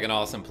seems like an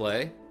awesome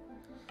play.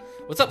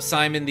 What's up,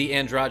 Simon the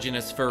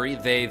androgynous furry,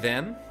 they,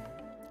 them?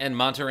 And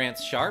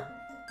Monterance Sharp?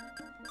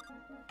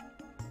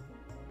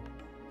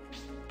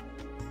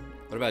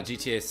 What about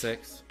GTA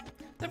 6?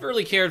 Never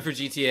really cared for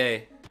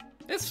GTA.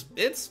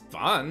 It's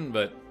fun,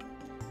 but...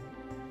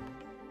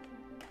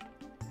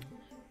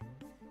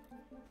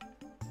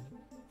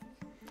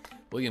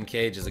 William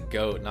Kage is a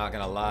goat, not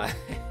gonna lie.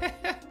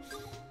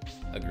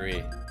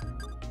 Agree.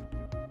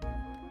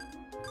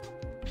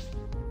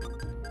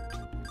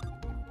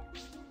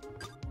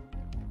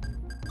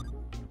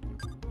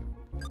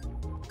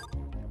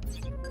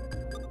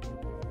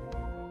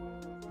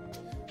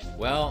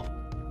 Well,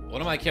 one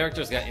of my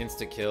characters got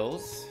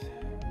insta-kills,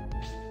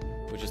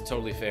 which is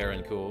totally fair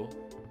and cool.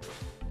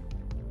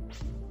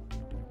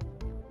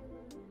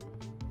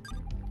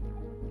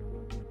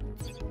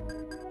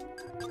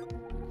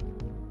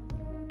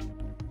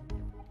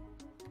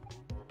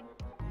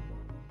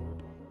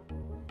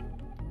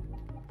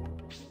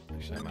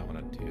 Actually, I might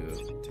want to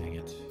do... Dang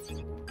it.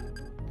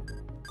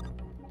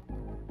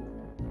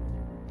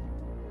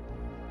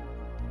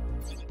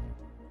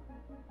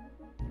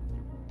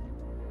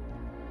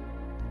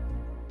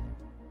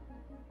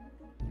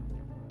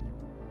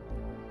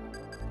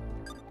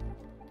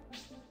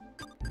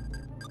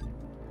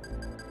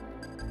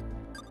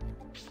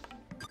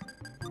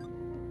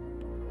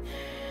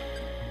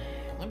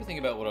 Let me think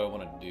about what I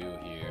want to do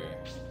here.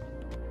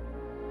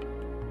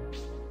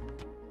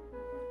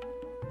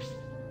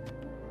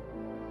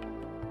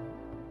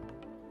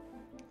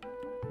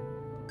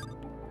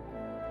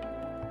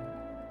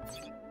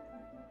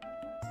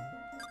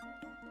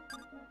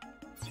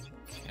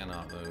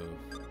 Cannot move.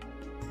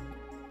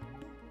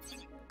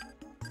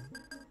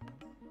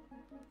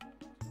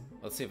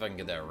 Let's see if I can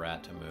get that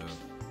rat to move.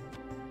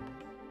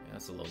 Yeah,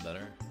 that's a little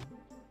better.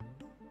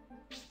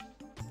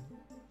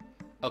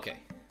 Okay.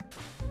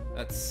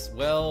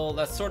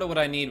 That's sort of what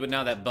I need, but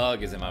now that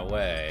bug is in my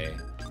way.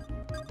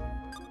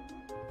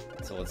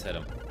 So let's hit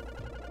him.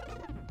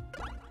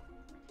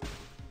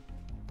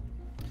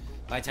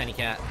 Bye, tiny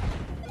cat.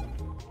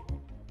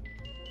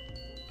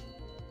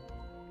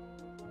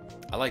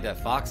 I like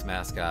that fox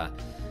mascot.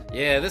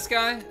 Yeah, this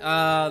guy,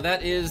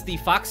 that is the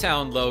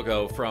Foxhound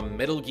logo from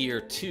Metal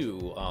Gear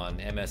 2 on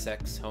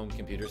MSX home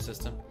computer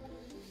system,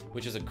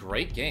 which is a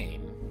great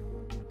game.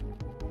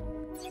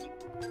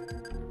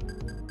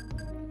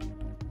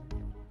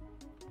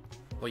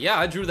 Well, yeah,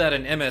 I drew that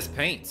in MS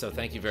Paint, so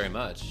thank you very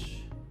much.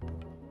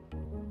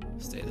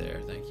 Stay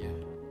there, thank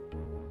you.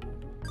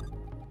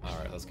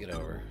 Alright, let's get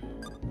over.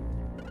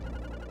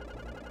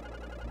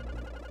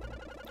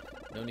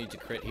 No need to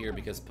crit here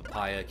because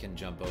Papaya can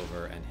jump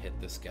over and hit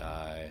this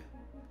guy.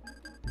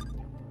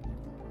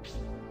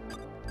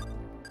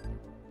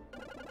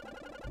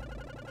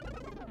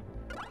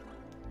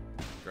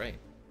 Great.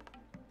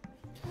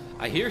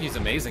 I hear he's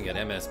amazing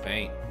at MS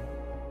Paint.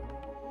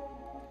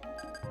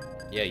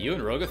 Yeah, you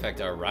and Rogue Effect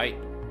are right.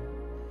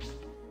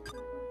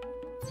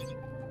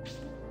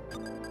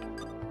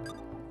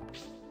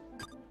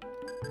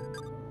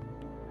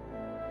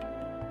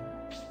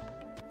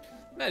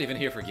 I'm not even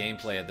here for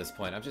gameplay at this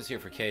point. I'm just here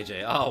for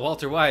KJ. Oh,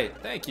 Walter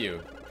White. Thank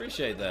you.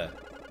 Appreciate that.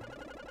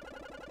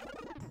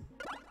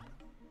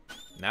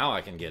 Now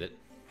I can get it.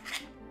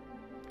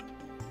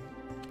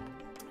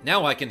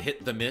 Now I can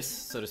hit the miss,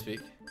 so to speak.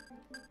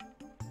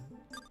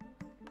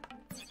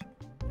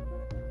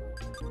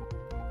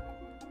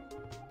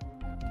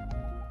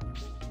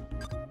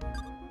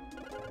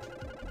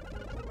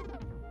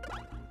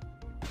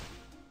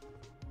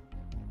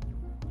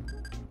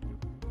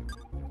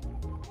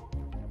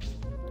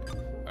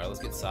 Alright, let's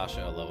get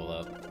Sasha a level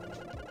up.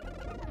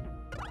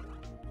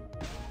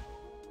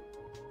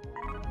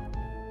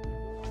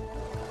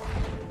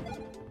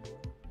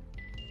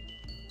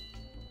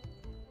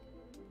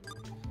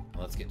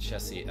 Let's get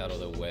Chessie out of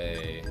the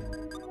way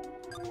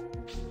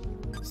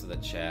so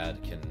that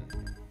Chad can...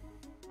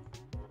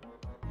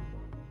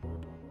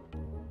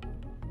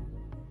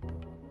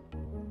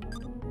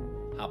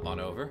 hop on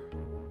over.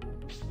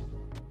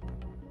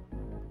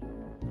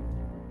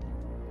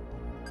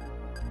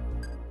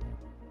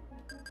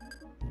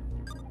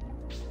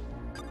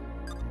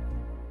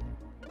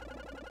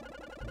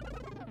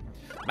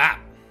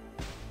 Bap!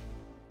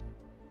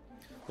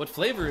 What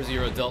flavor is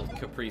your adult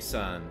Capri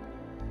Sun?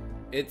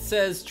 It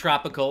says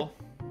tropical.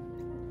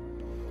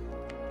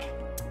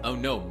 Oh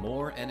no,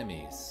 more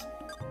enemies.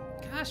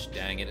 Gosh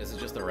dang it, is it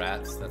just the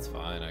rats? That's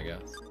fine, I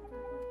guess.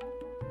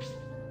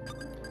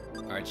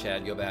 Alright,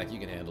 Chad, go back. You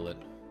can handle it.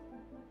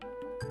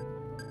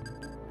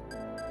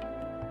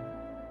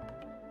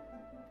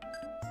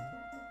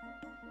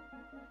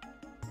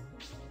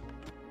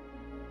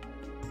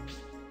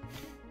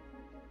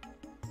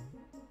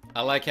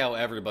 I like how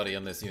everybody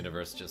in this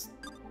universe just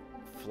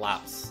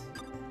flops.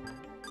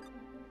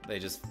 They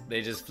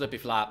just flippy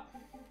flop.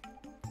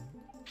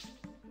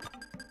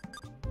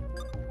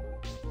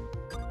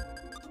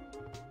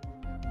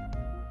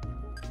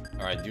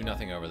 Alright, do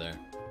nothing over there.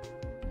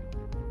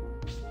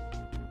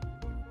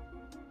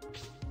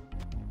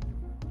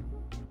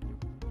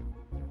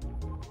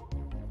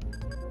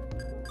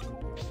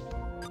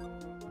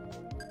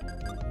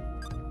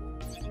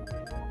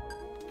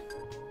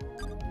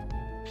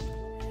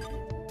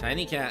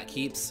 Tiny cat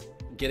keeps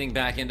getting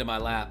back into my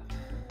lap.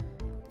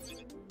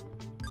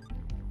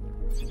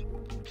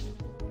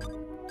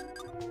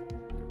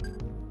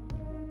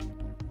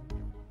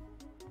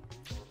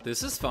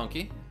 This is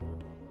funky.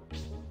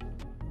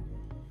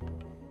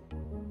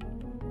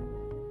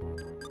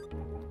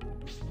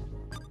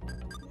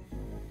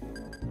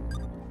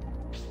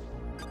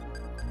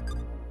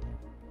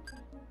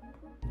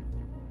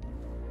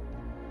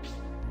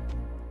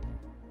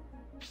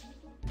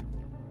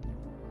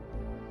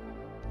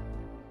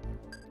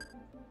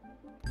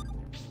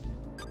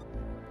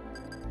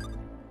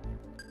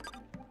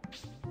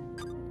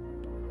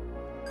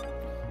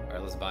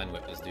 Alright, let's vine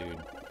whip this dude.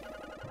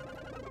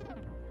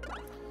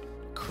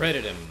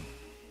 Credit him.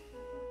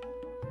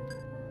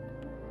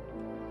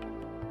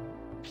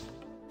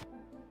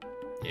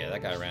 Yeah,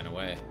 that guy ran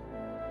away.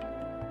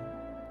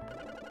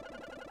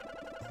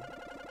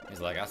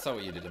 He's like, I saw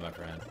what you did to my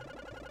friend.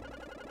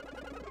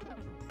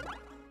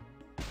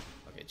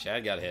 Okay,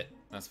 Chad got hit.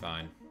 That's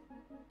fine.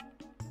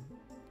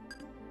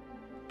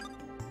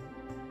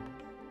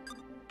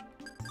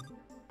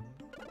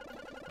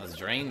 Let's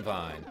drain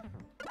Vine.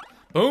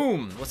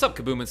 Boom! What's up,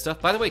 Kaboom and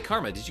stuff? By the way,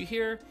 Karma, did you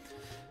hear?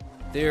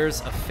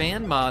 There's a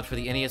fan mod for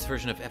the NES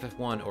version of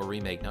FF1 or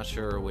remake, not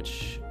sure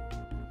which,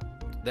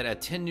 that had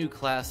 10 new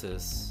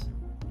classes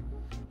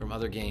from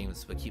other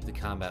games, but keep the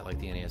combat like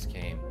the NES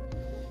game.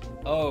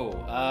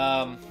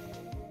 Oh,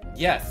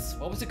 yes.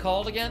 What was it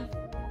called again?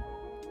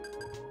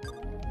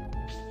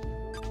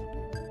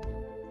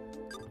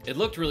 It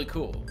looked really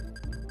cool.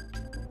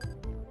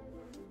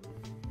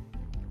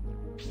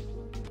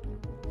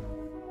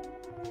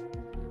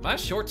 My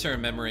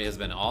short-term memory has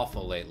been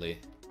awful lately.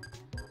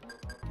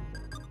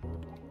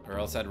 Or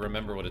else I'd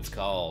remember what it's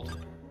called.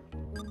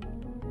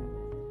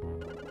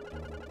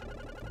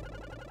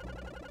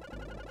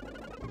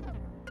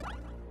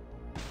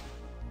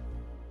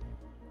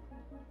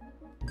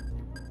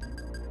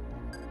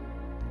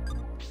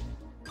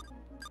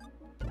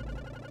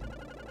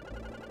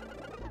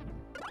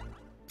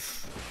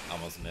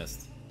 Almost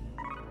missed.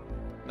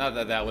 Not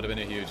that that would have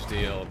been a huge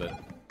deal, but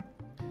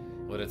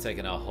would have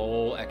taken a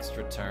whole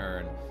extra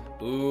turn.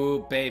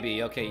 Ooh,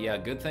 baby. Okay, yeah,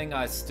 good thing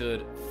I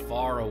stood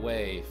far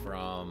away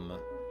from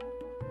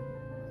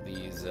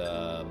these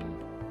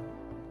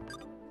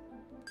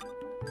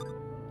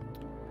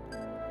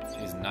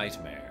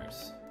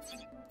nightmares.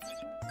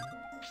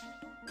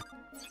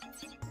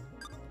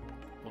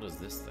 What is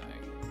this thing?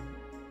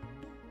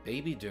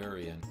 Baby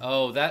durian.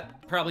 Oh,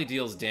 that probably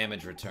deals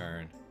damage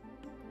return.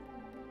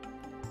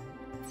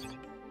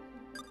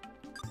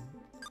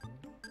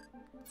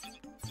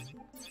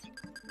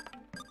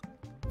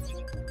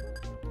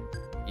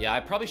 Yeah, I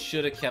probably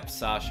should have kept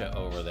Sasha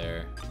over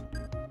there.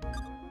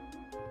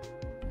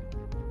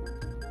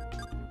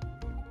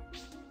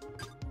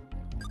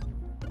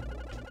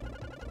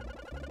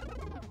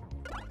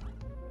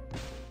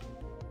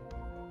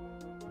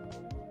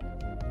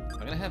 I'm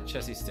gonna have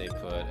Chessie stay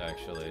put,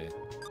 actually.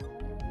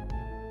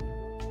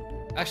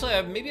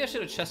 Actually, maybe I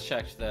should have chest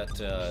checked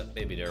that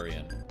Baby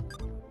Durian.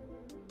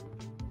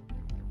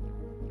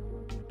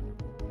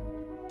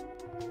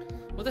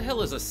 What the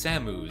hell is a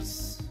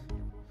Samus?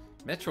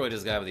 Metroid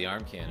is the guy with the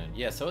arm cannon.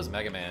 Yeah, so is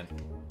Mega Man.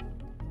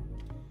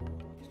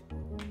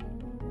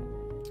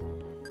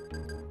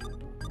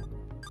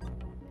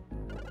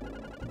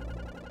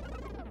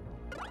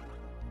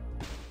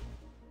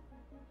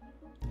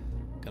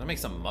 Gonna make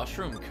some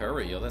mushroom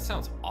curry. Yo, that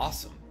sounds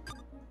awesome.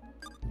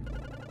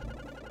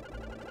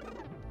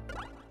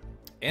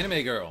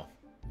 Anime girl,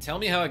 tell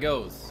me how it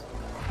goes.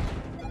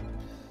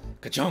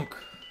 Ka-chunk!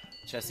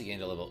 Chessie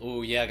gained a level.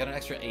 Ooh, yeah, I got an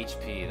extra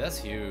HP. That's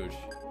huge.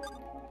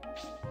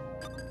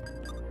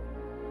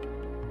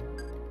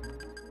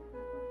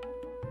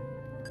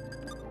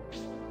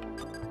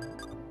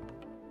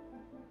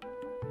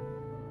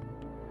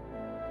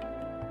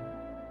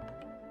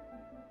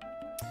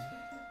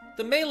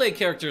 The melee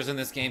characters in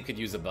this game could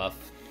use a buff.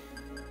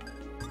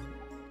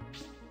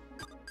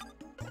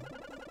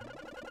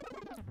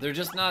 They're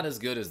just not as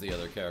good as the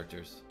other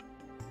characters.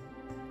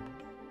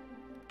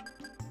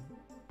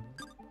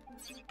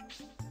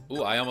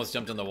 Ooh, I almost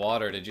jumped in the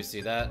water. Did you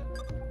see that?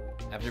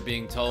 After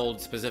being told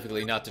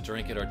specifically not to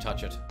drink it or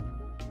touch it.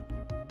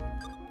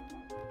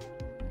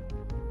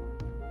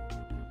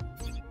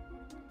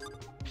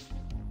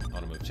 I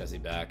want to move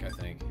Chessie back, I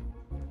think.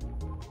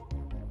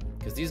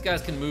 Because these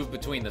guys can move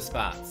between the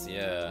spots,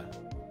 yeah.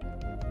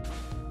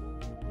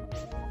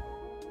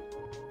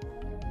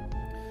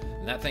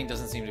 And that thing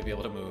doesn't seem to be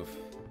able to move.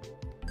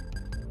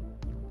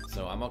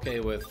 So I'm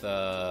okay with,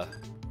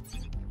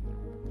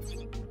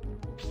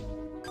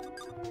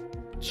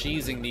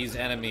 cheesing these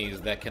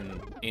enemies that can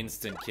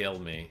instant kill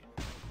me.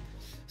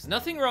 There's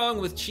nothing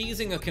wrong with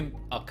cheesing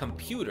a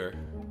computer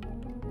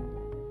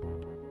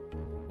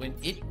when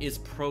it is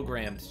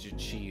programmed to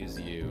cheese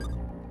you.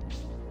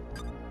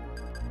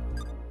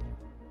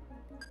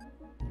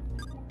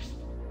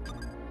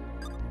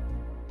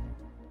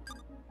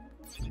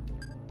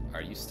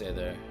 Alright, you stay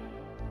there.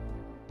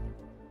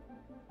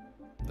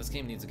 This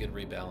game needs a good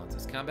rebalance.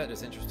 This combat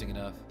is interesting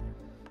enough.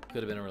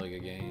 Could have been a really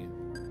good game.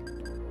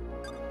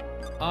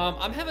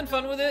 I'm having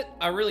fun with it.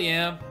 I really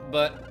am,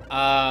 but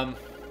I'll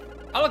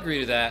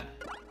agree to that.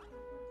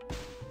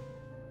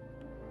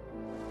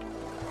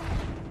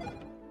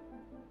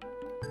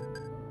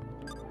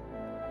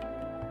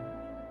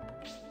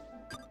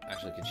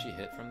 Actually, can she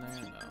hit from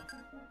there? No.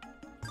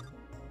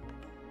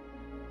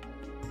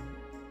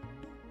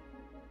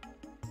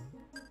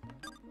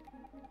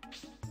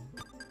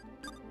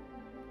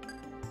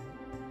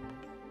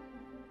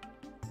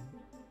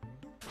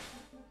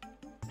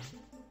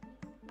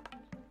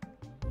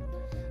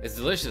 It's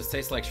delicious.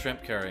 Tastes like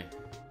shrimp curry.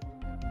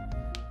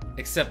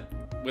 Except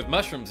with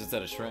mushrooms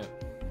instead of shrimp.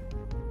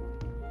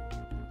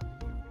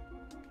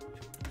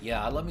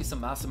 Yeah, I love me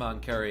some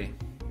massaman curry.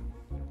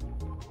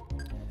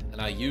 And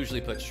I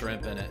usually put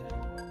shrimp in it.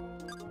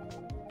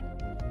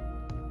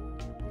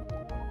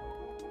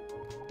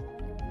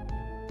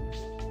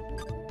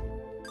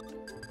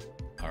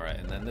 Alright,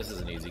 and then this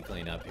is an easy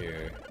cleanup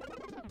here.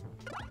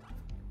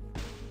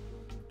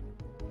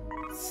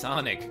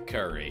 Sonic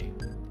curry.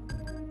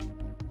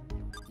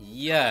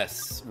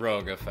 Yes,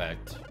 rogue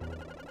effect.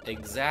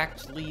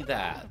 Exactly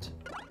that.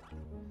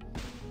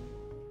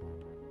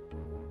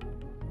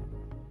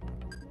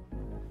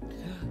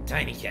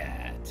 Tiny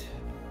cat.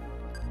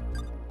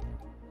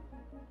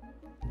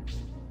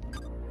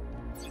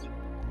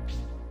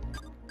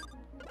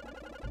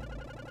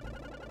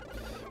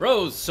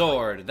 Rose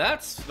sword.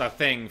 That's the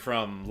thing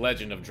from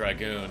Legend of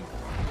Dragoon.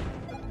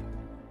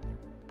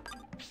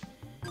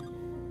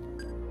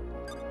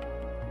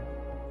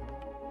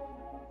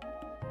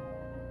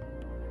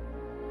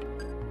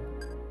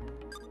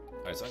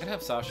 Alright, so I can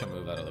have Sasha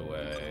move out of the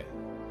way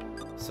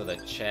so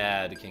that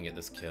Chad can get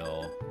this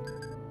kill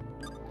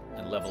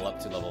and level up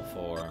to level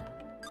 4.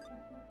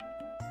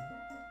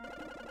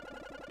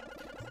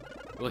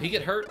 Will he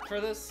get hurt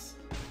for this?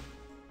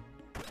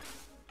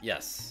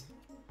 Yes.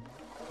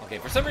 Okay,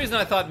 for some reason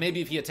I thought maybe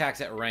if he attacks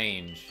at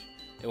range,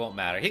 it won't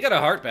matter. He got a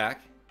heart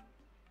back.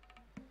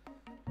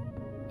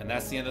 And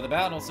that's the end of the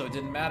battle, so it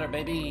didn't matter,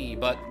 baby.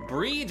 But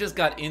Bree just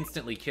got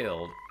instantly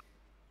killed.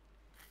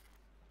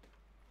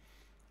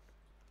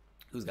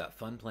 Who's got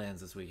fun plans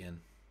this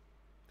weekend?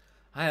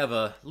 I have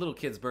a little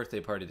kid's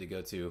birthday party to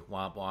go to.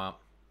 Womp womp.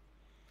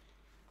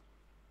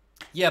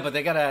 Yeah, but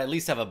they gotta at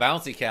least have a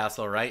bouncy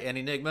castle, right,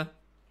 Enigma?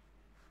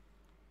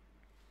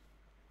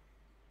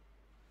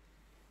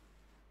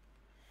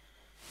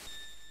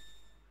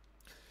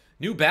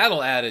 New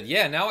battle added.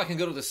 Yeah, now I can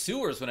go to the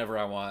sewers whenever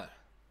I want.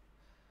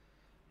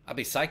 I'd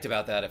be psyched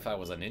about that if I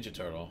was a Ninja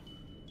Turtle.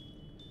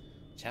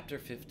 Chapter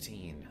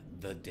 15,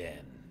 The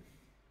Den.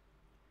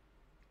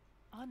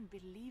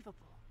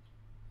 Unbelievable.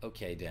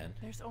 Okay, Den.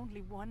 There's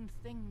only one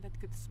thing that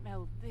could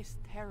smell this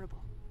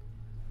terrible.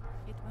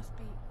 It must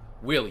be...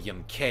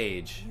 William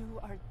Kage. You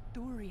are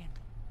Durian,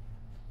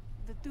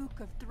 the Duke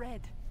of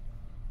Dread.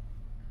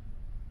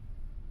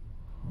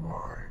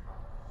 Why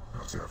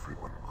does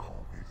everyone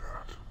call me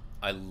that?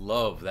 I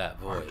love that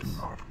voice. I do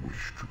not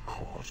wish to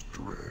cause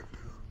dread.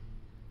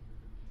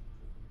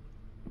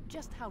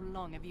 Just how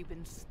long have you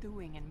been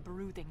stewing and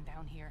brooding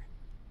down here?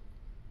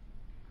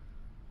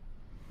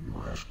 You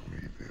ask me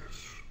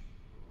this,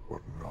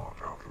 but not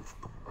out of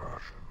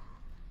compassion.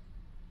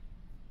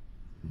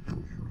 Do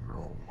you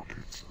know what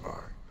it's like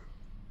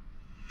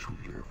to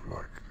live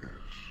like this?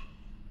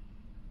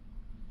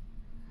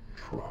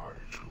 Try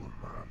to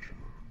imagine.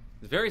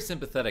 He's very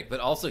sympathetic, but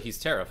also he's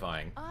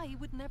terrifying. I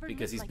would never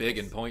because he's like big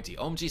this. and pointy.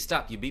 OMG,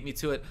 stop. You beat me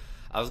to it.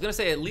 I was going to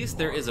say at least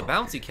there is a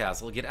bouncy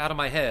castle. Get out of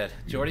my head.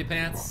 Jordy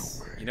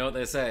Pants, you know what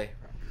they say.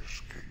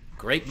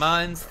 Great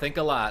minds think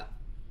a lot.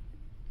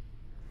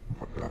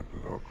 But that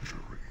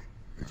luxury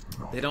is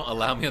not... They don't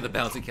allow me on the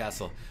bouncy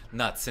castle.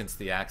 Not since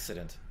the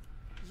accident.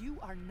 You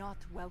are not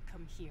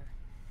welcome here.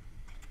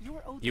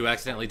 You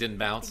accidentally didn't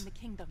bounce? The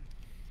kingdom.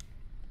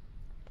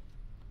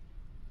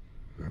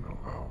 Then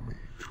allow me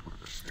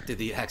to escape. Did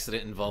the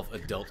accident involve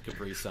adult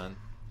Capri Sun?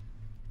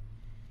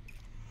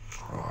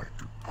 Try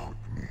to put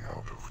me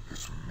out of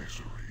this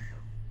misery.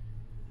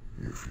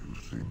 If you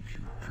think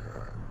you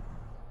can.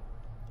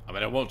 I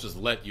mean, I won't just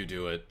let you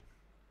do it.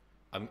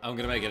 I'm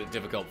gonna make it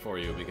difficult for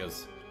you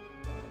because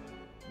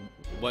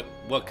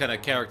what kind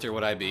of character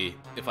would I be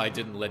if I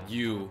didn't let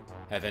you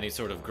have any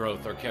sort of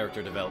growth or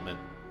character development?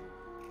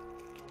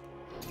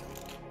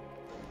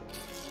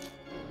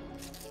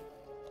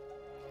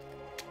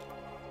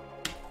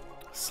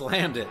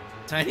 Slammed it.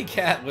 Tiny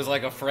Cat was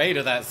like afraid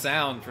of that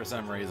sound for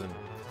some reason.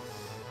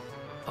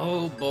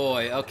 Oh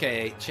boy.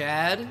 Okay,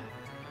 Chad.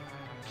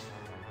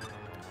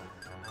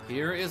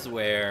 Here is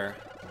where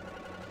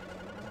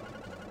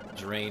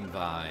Drain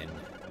Vine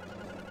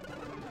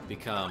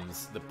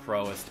becomes the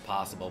proest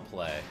possible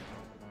play.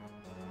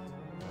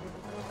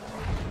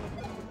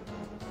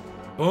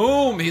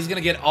 Boom! He's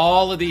gonna get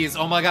all of these.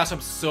 Oh my gosh,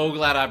 I'm so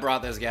glad I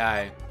brought this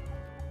guy.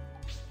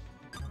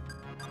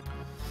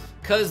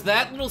 Because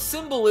that little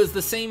symbol is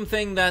the same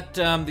thing that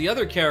the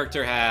other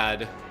character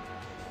had.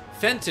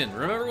 Fenton.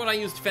 Remember when I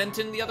used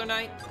Fenton the other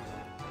night?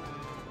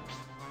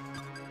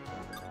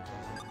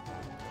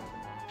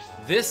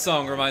 This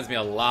song reminds me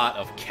a lot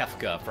of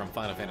Kefka from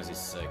Final Fantasy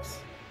VI.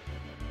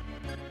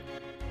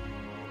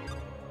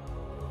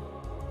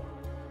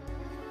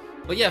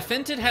 But yeah,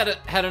 Fenton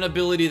had an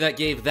ability that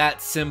gave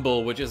that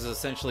symbol, which is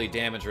essentially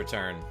damage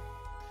return.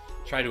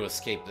 Try to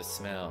escape the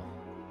smell.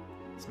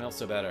 It smells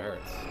so bad it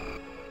hurts.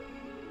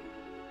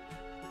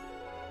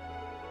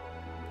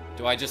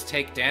 Do I just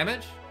take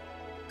damage?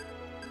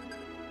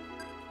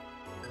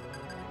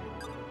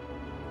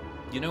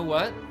 You know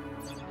what?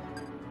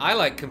 I,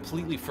 like,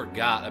 completely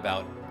forgot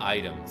about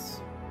items.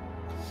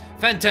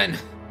 Fenton!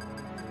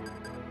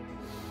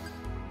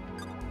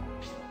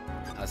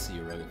 I see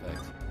your rogue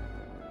effect.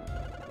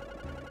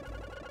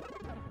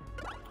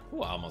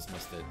 Ooh, I almost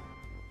missed it.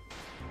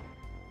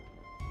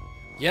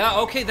 Yeah,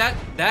 okay, that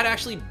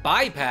actually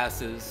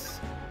bypasses...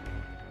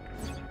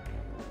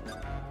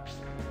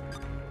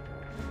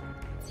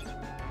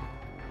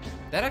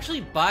 That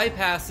actually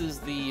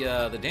bypasses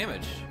the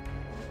damage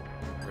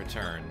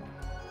return.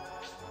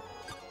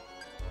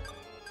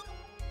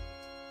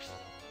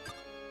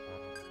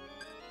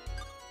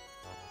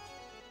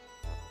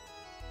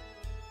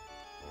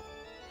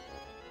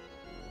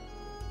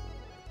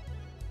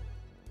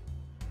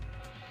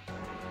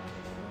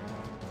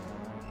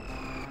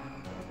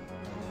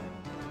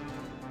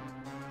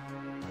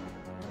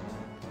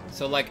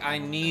 So, like, I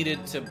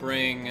needed to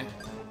bring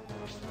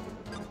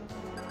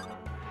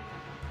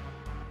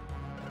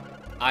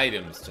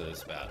items to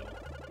this battle.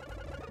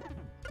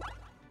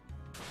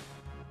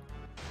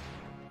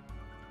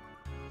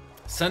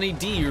 Sunny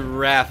D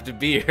raft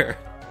beer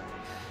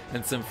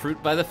and some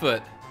fruit by the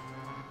foot.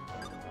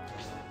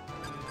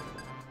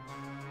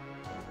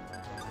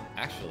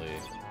 Actually,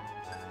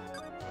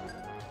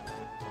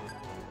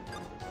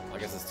 I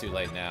guess it's too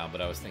late now,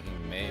 but I was thinking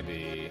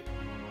maybe...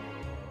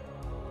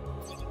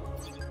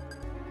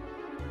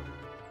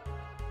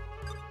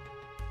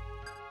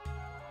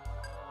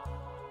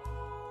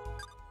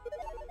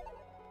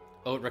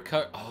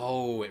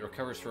 Oh, it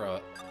recovers for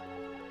a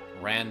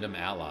random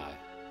ally.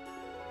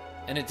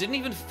 And it didn't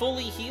even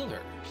fully heal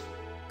her.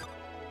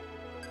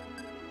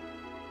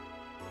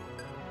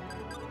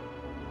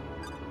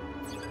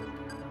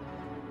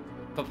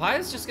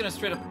 Papayah's just gonna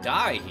straight up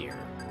die here.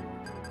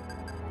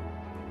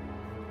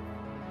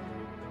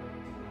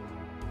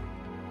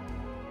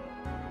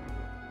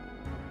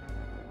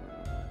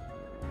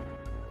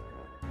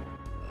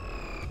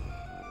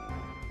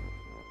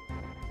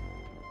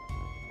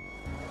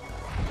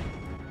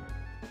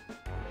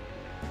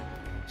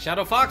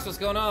 Shadow Fox, what's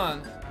going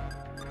on?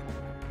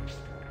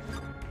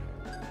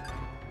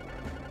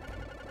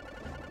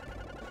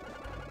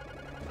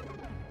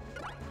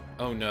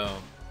 Oh no.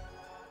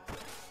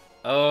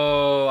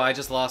 Oh, I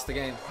just lost the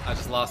game. I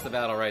just lost the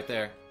battle right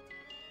there.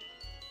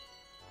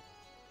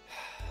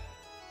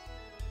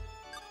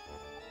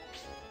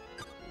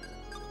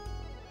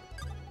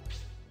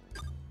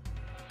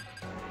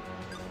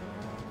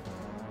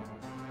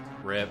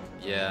 Rip,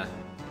 yeah.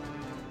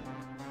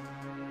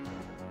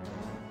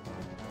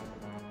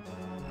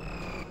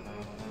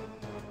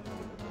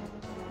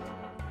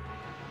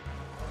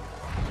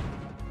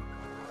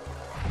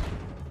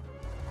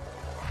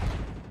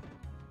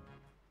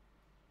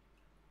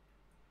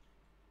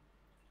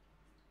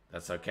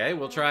 That's okay,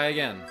 we'll try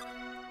again.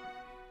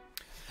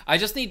 I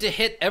just need to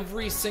hit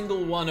every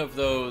single one of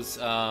those,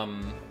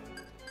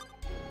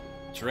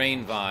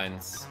 drain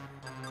vines.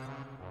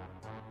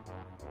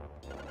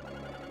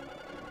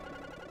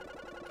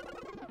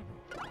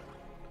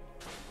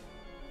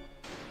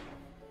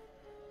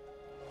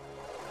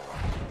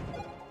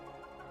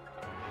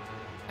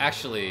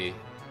 Actually,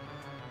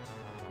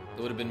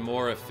 it would have been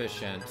more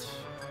efficient.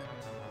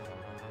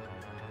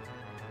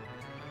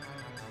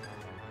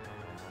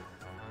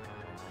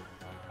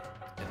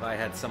 If I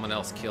had someone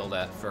else kill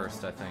that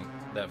first, I think.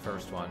 That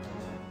first one.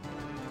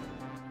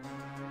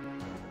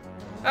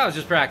 That was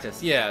just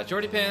practice. Yeah,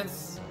 Jordy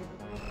Pants.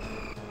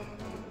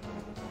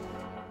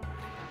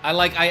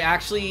 I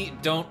actually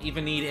don't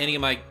even need any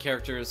of my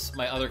characters,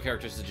 my other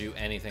characters, to do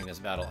anything this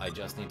battle. I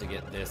just need to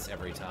get this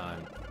every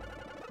time.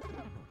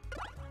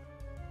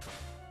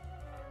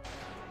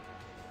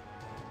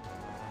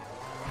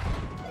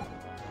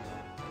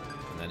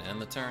 And then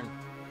end the turn.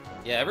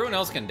 Yeah, everyone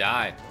else can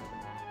die.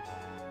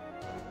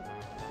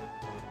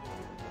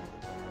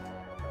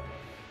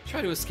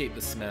 Try to escape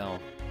the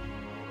smell.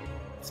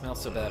 It smells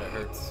so bad it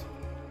hurts.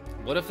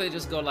 What if they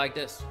just go like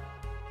this?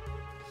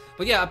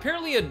 But yeah,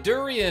 apparently a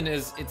durian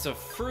it's a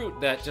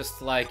fruit that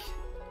just like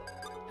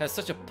has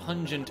such a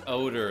pungent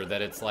odor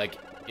that it's like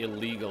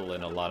illegal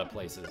in a lot of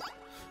places.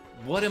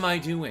 What am I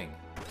doing?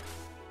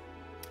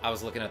 I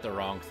was looking at the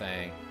wrong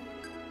thing.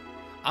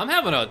 I'm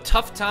having a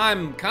tough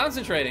time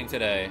concentrating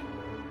today.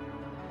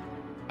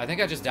 I think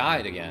I just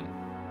died again.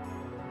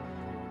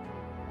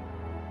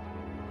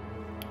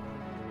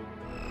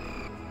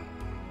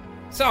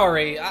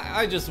 Sorry,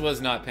 I just was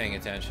not paying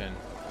attention.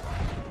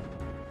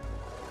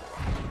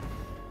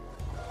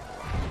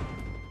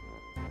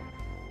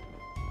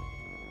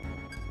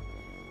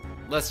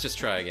 Let's just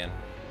try again.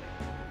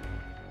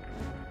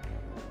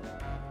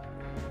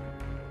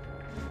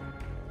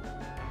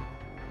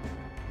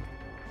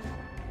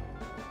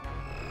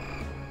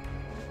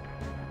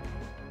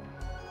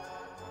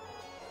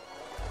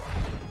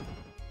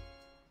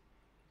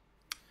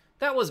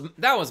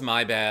 That was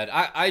my bad.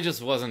 I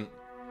just wasn't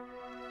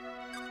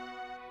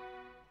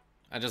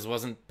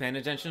paying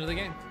attention to the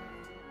game.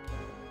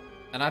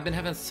 And I've been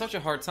having such a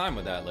hard time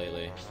with that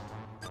lately.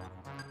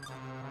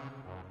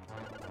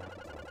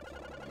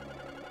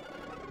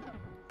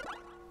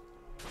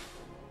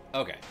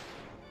 Okay.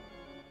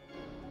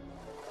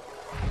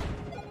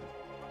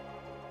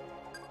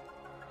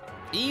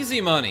 Easy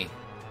money.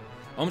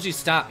 OMG,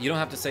 stop. You don't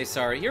have to say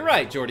sorry. You're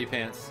right, Jordy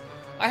Pants.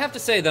 I have to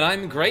say that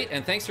I'm great,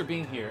 and thanks for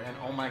being here. And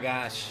oh my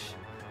gosh.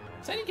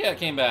 Tiny Cat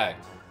came back.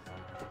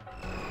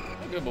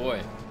 Oh, good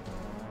boy.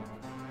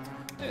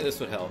 Maybe this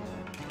would help.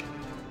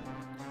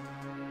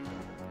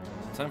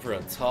 Time for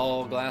a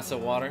tall glass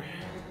of water.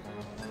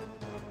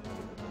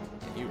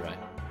 Yeah, you're right.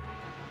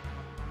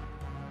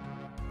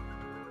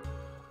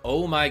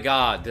 Oh my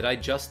god, did I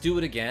just do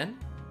it again?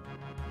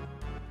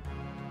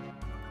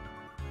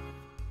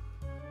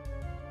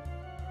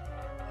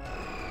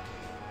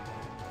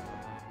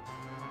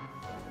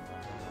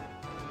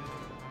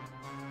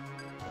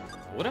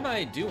 What am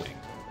I doing?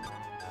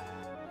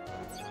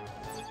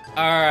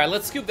 Alright,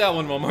 let's scoop that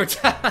one more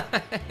time.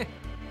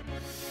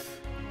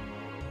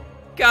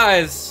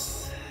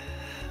 Guys,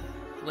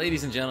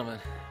 ladies and gentlemen,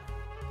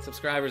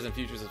 subscribers and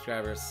future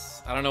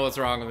subscribers, I don't know what's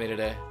wrong with me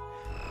today.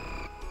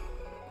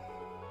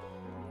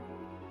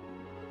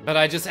 But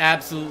I just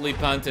absolutely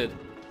punted.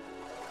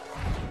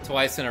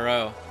 Twice in a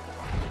row.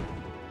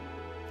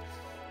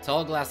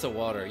 Tall glass of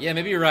water. Yeah,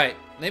 maybe you're right.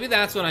 Maybe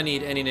that's what I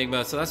need, an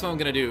Enigma, so that's what I'm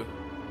gonna do.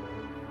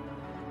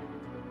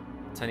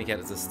 Tiny Cat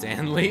is the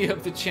Stanley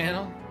of the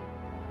channel.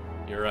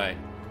 You're right.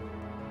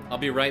 I'll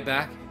be right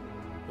back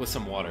with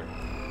some water.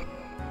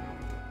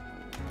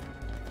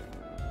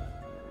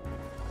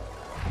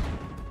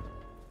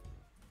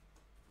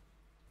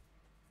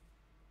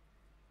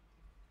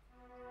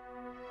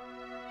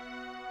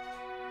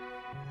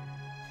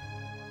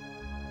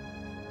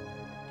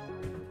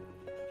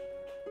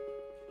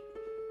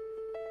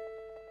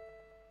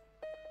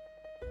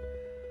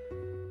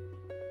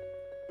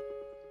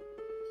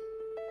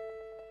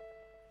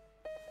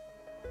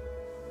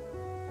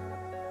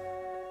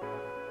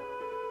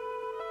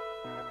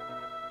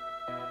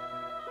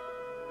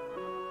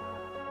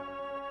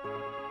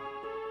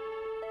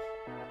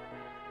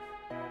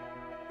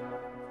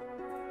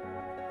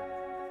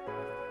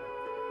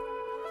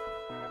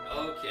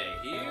 Okay,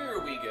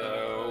 here we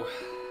go.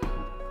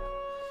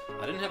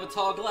 I didn't have a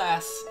tall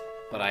glass,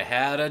 but I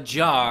had a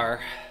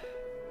jar.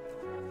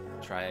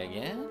 Try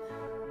again?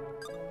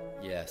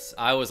 Yes,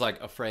 I was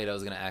like afraid I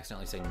was gonna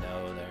accidentally say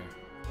no there.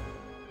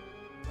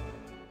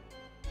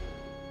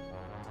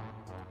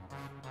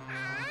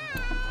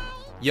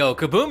 Yo,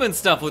 Kaboom and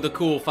stuff with a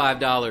cool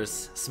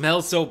 $5.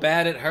 Smells so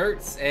bad it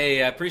hurts.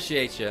 Hey, I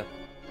appreciate you.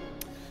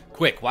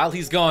 Quick, while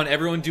he's gone,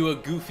 everyone do a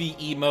goofy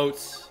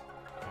emote.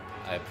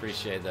 I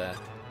appreciate that.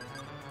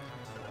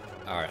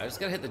 Alright, I just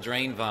gotta hit the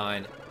drain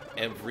vine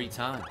every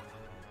time.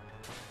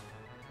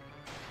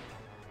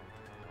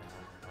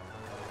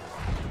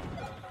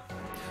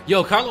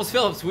 Yo, Carlos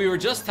Phillips, we were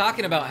just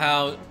talking about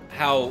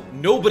how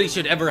nobody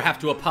should ever have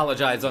to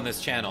apologize on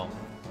this channel.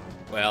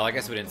 Well, I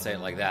guess we didn't say it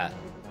like that.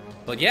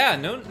 But yeah,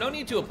 no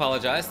need to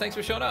apologize. Thanks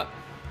for showing up.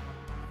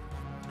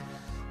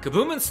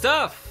 Kaboom and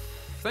stuff.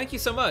 Thank you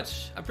so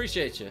much. I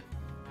appreciate you.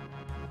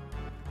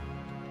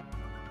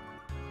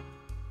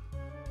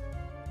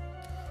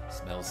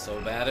 Smells so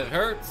bad it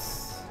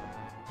hurts.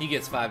 He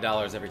gets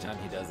 $5 every time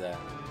he does that.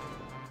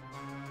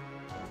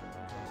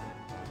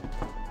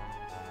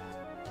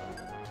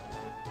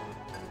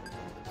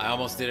 I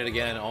almost did it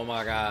again. Oh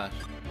my gosh.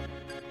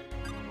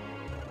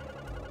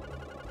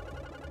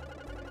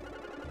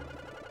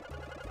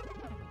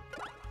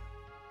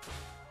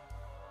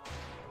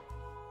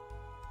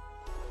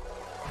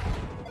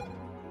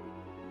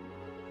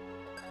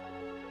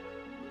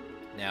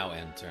 Now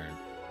end turn.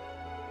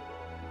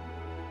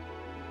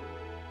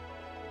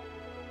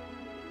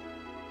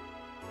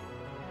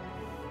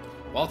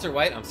 Walter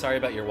White, I'm sorry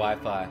about your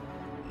Wi-Fi.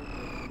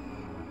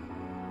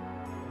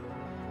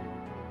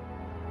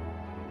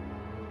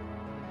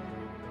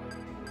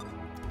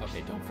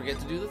 Okay, don't forget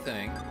to do the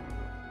thing.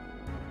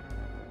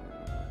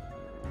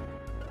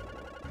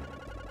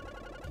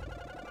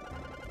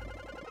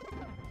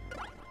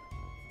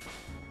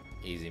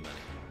 Easy money.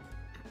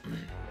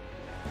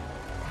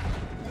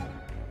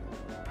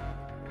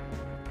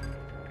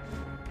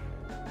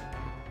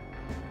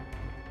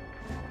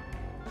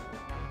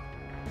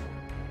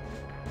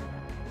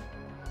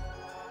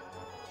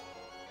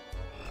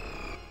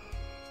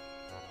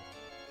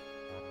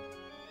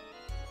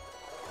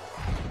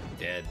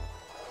 dead.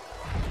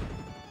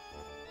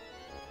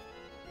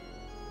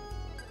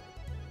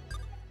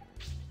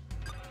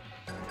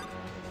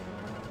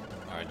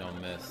 Alright,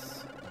 don't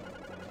miss.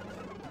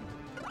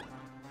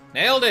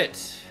 Nailed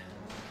it!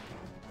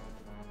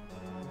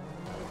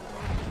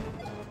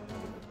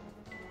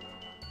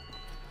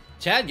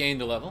 Chad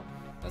gained a level.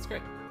 That's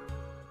great.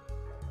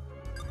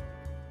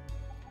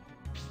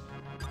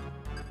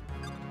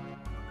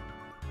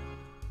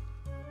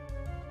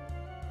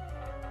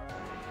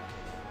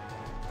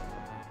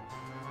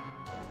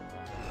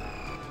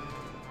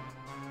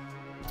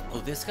 Oh,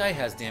 this guy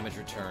has damage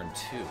return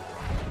too.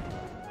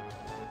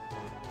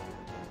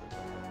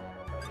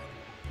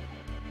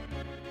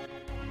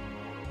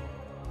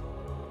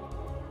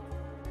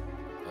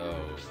 Oh,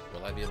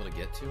 will I be able to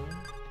get to him?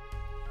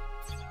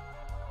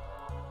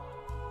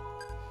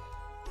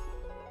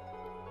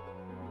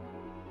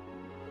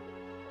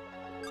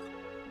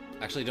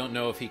 Actually, don't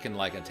know if he can,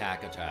 like,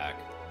 attack.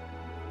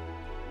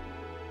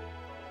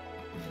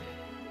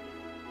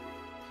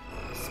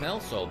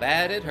 Smells so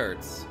bad it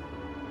hurts.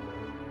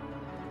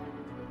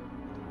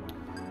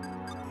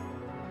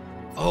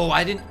 Oh,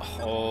 I didn't...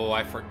 Oh,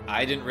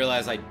 I didn't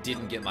realize I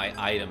didn't get my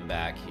item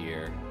back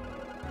here.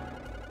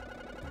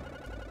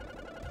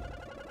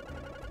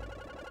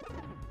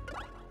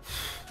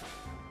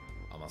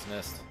 Almost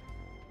missed.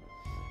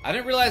 I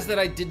didn't realize that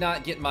I did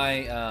not get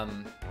my,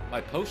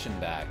 my potion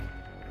back.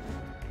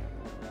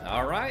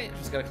 Alright,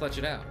 just gotta clutch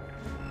it out.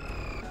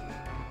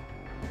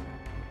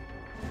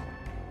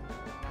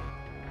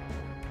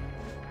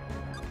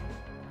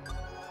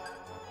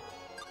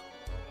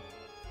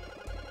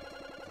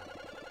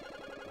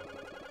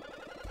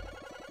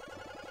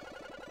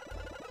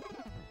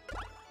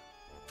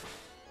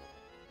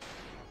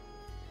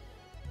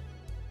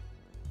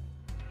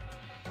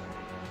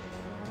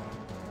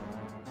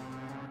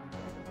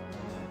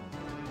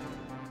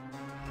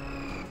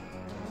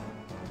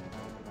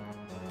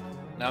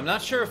 Now, I'm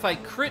not sure if I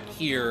crit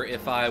here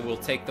if I will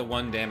take the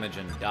 1 damage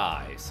and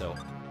die, so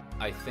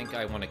I think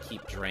I want to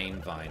keep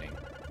Drain Vining.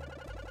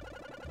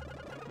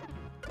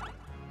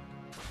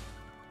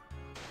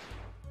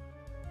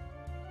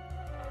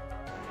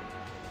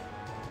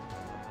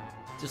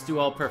 Just do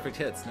all perfect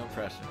hits, no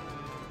pressure.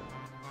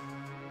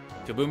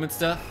 Kaboom and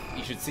stuff?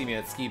 You should see me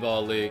at Skee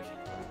Ball League.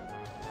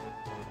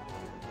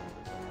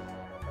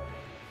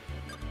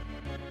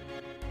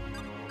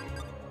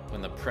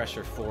 When the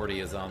pressure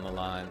 40 is on the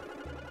line.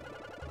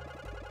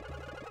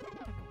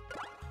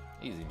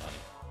 Easy money.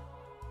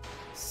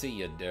 See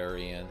ya,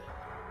 Darian.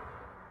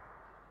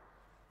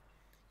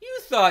 You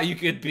thought you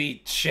could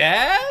beat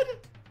Chad?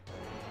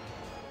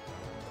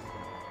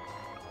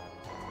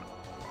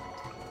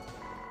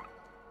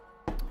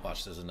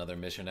 Watch, there's another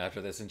mission after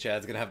this, and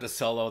Chad's gonna have to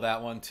solo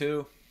that one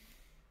too.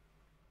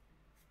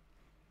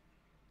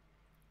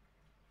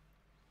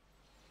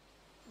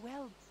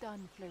 Well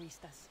done,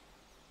 Floristas.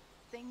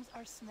 Things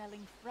are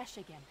smelling fresh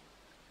again.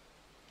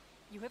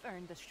 You have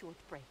earned a short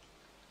break.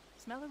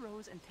 Smell a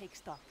rose and take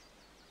stock.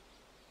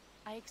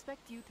 I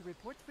expect you to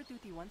report for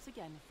duty once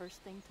again first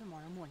thing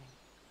tomorrow morning.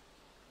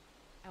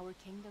 Our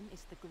kingdom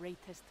is the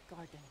greatest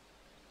garden.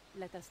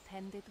 Let us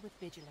tend it with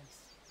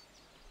vigilance.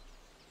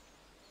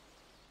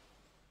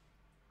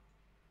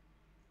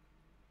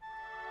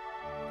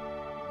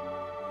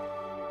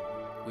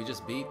 We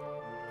just beat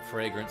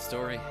Fragrant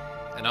Story,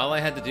 and all I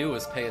had to do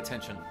was pay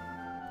attention.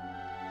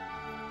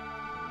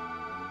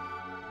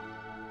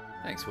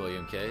 Thanks,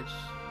 William Kage.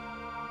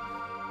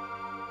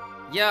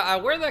 Yeah, I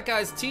wear that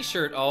guy's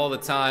t-shirt all the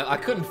time. I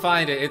couldn't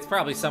find it. It's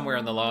probably somewhere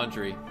in the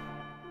laundry.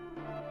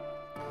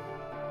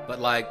 But,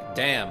 like,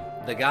 damn.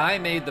 The guy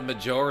made the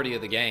majority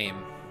of the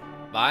game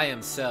by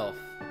himself.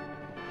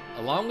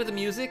 Along with the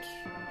music.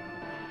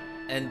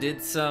 And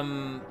did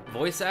some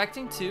voice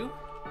acting, too.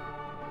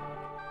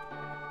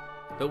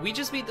 But we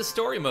just beat the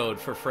story mode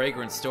for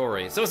Fragrant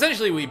Story. So,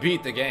 essentially, we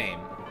beat the game.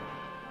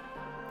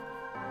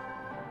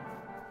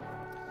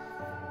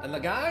 And the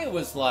guy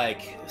was,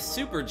 like,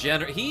 super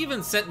generous. He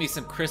even sent me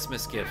some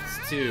Christmas gifts,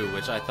 too,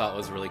 which I thought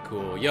was really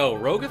cool. Yo,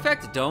 Rogue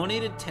Effect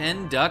donated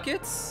 10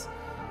 ducats?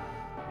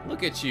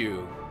 Look at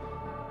you.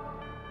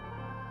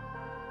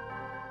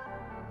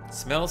 It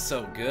smells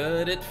so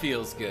good, it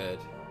feels good.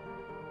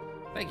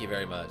 Thank you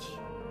very much.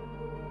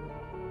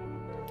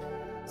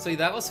 So,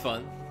 that was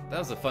fun. That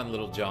was a fun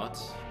little jaunt.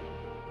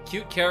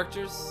 Cute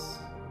characters.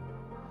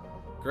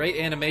 Great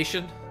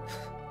animation.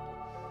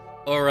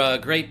 Or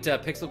great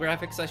pixel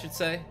graphics, I should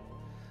say.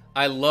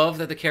 I love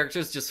that the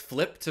characters just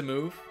flip to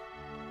move.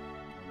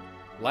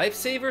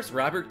 Lifesavers,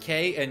 Robert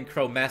K, and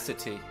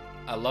Chromacity.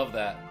 I love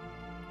that.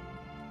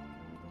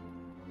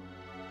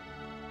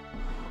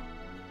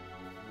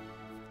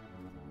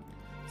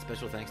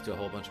 Special thanks to a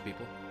whole bunch of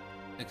people,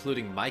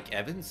 including Mike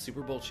Evans,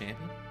 Super Bowl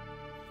champion.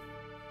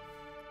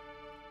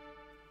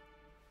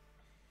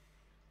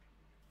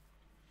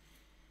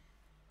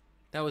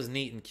 That was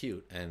neat and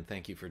cute, and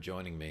thank you for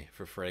joining me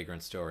for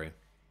Fragrant Story.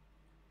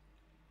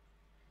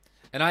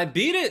 And I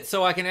beat it,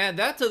 so I can add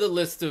that to the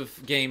list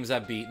of games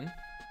I've beaten.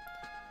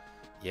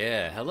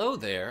 Yeah, hello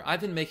there.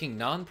 I've been making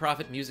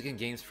non-profit music and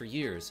games for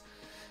years.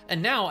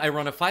 And now I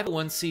run a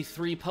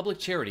 501c3 public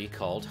charity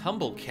called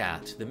Humble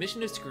Cat. The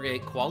mission is to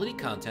create quality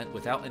content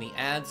without any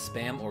ads,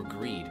 spam, or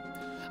greed.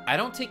 I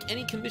don't take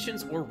any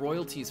commissions or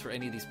royalties for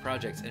any of these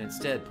projects, and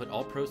instead put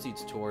all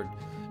proceeds toward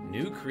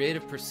new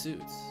creative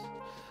pursuits.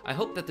 I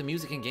hope that the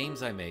music and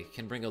games I make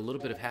can bring a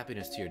little bit of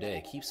happiness to your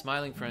day. Keep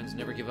smiling, friends.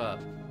 Never give up.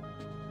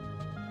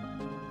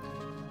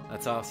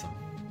 That's awesome.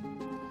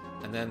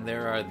 And then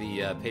there are the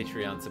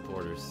Patreon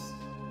supporters.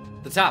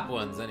 The top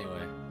ones,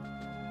 anyway.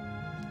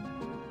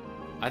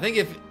 I think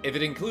if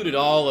it included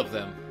all of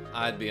them,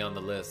 I'd be on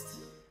the list.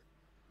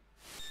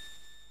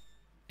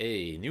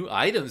 Hey, new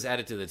items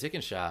added to the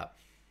Ticket Shop.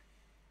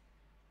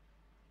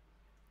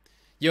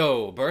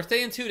 Yo,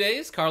 birthday in 2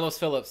 days? Carlos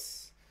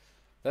Phillips.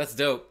 That's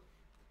dope.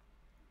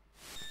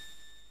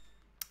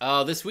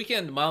 This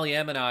weekend, Molly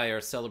M and I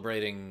are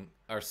celebrating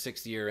our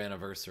 6-year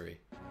anniversary.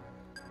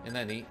 Isn't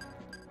that neat?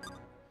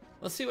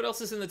 Let's see what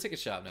else is in the Ticket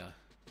Shop now.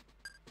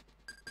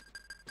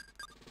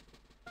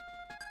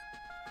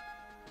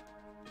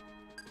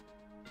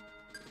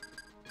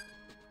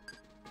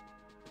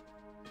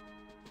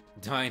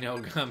 Dino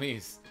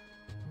gummies.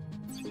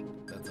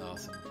 That's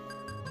awesome.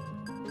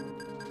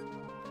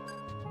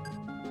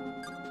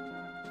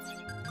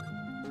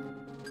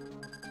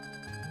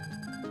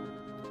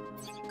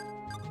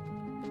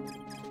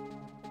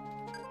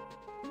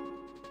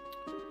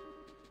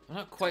 I'm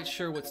not quite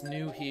sure what's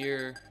new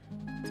here.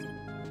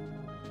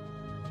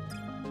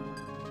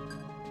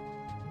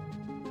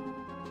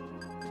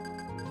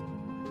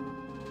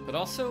 But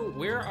also,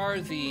 where are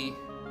the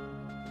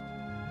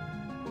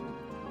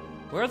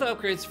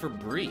upgrades for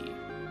Bree?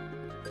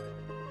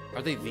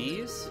 Are they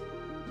these?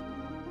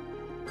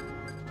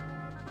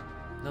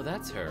 No,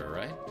 that's her,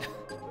 right?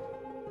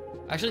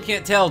 I actually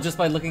can't tell just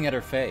by looking at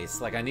her face.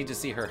 Like, I need to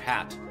see her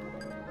hat.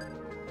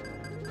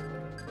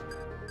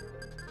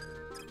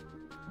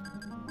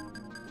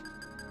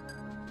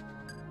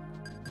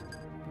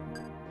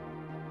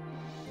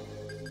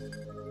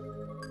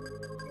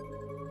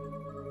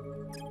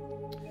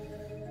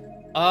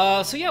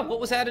 So yeah, what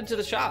was added to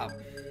the shop?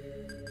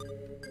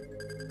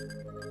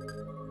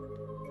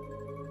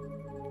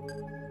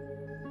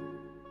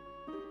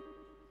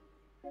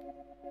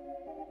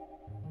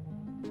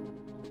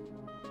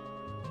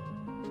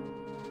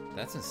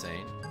 That's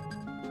insane.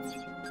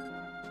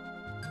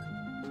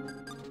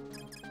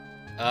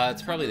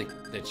 It's probably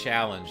the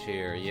challenge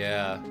here,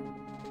 yeah.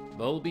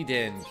 Bolby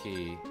Den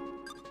key.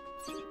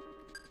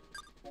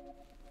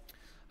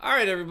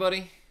 Alright,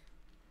 everybody.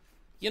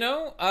 You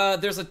know,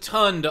 there's a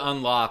ton to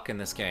unlock in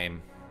this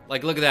game.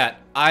 Like, look at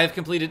that. I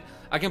completed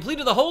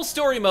the whole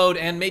story mode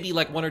and maybe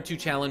like 1 or 2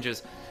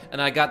 challenges,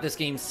 and I got this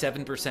game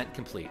 7%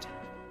 complete.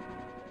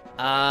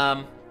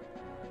 I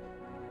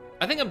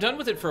think I'm done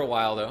with it for a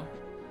while, though.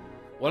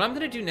 What I'm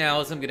gonna do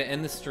now is I'm gonna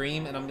end the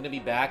stream, and I'm gonna be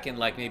back in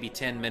like maybe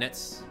 10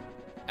 minutes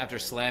after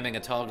slamming a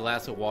tall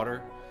glass of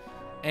water.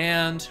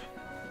 And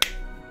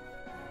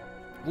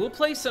we'll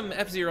play some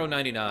F-Zero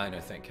 99, I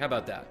think. How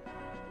about that?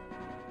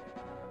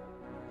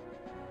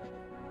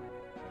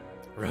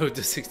 Road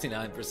to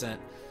 69%.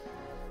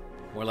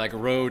 More like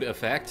road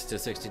effect to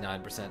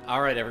 69%.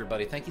 Alright,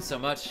 everybody. Thank you so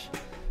much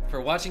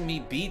for watching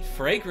me beat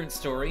Fragrant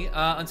Story.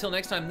 Until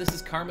next time, this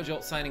is Karma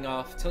Jolt signing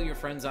off. Tell your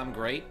friends I'm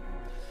great.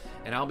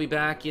 And I'll be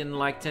back in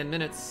like 10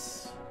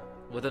 minutes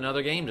with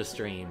another game to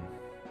stream.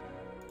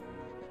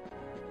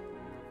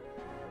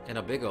 And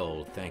a big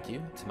old thank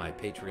you to my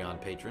Patreon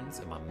patrons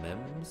and my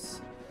mems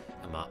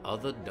and my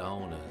other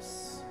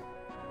donors.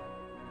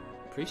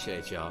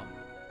 Appreciate y'all.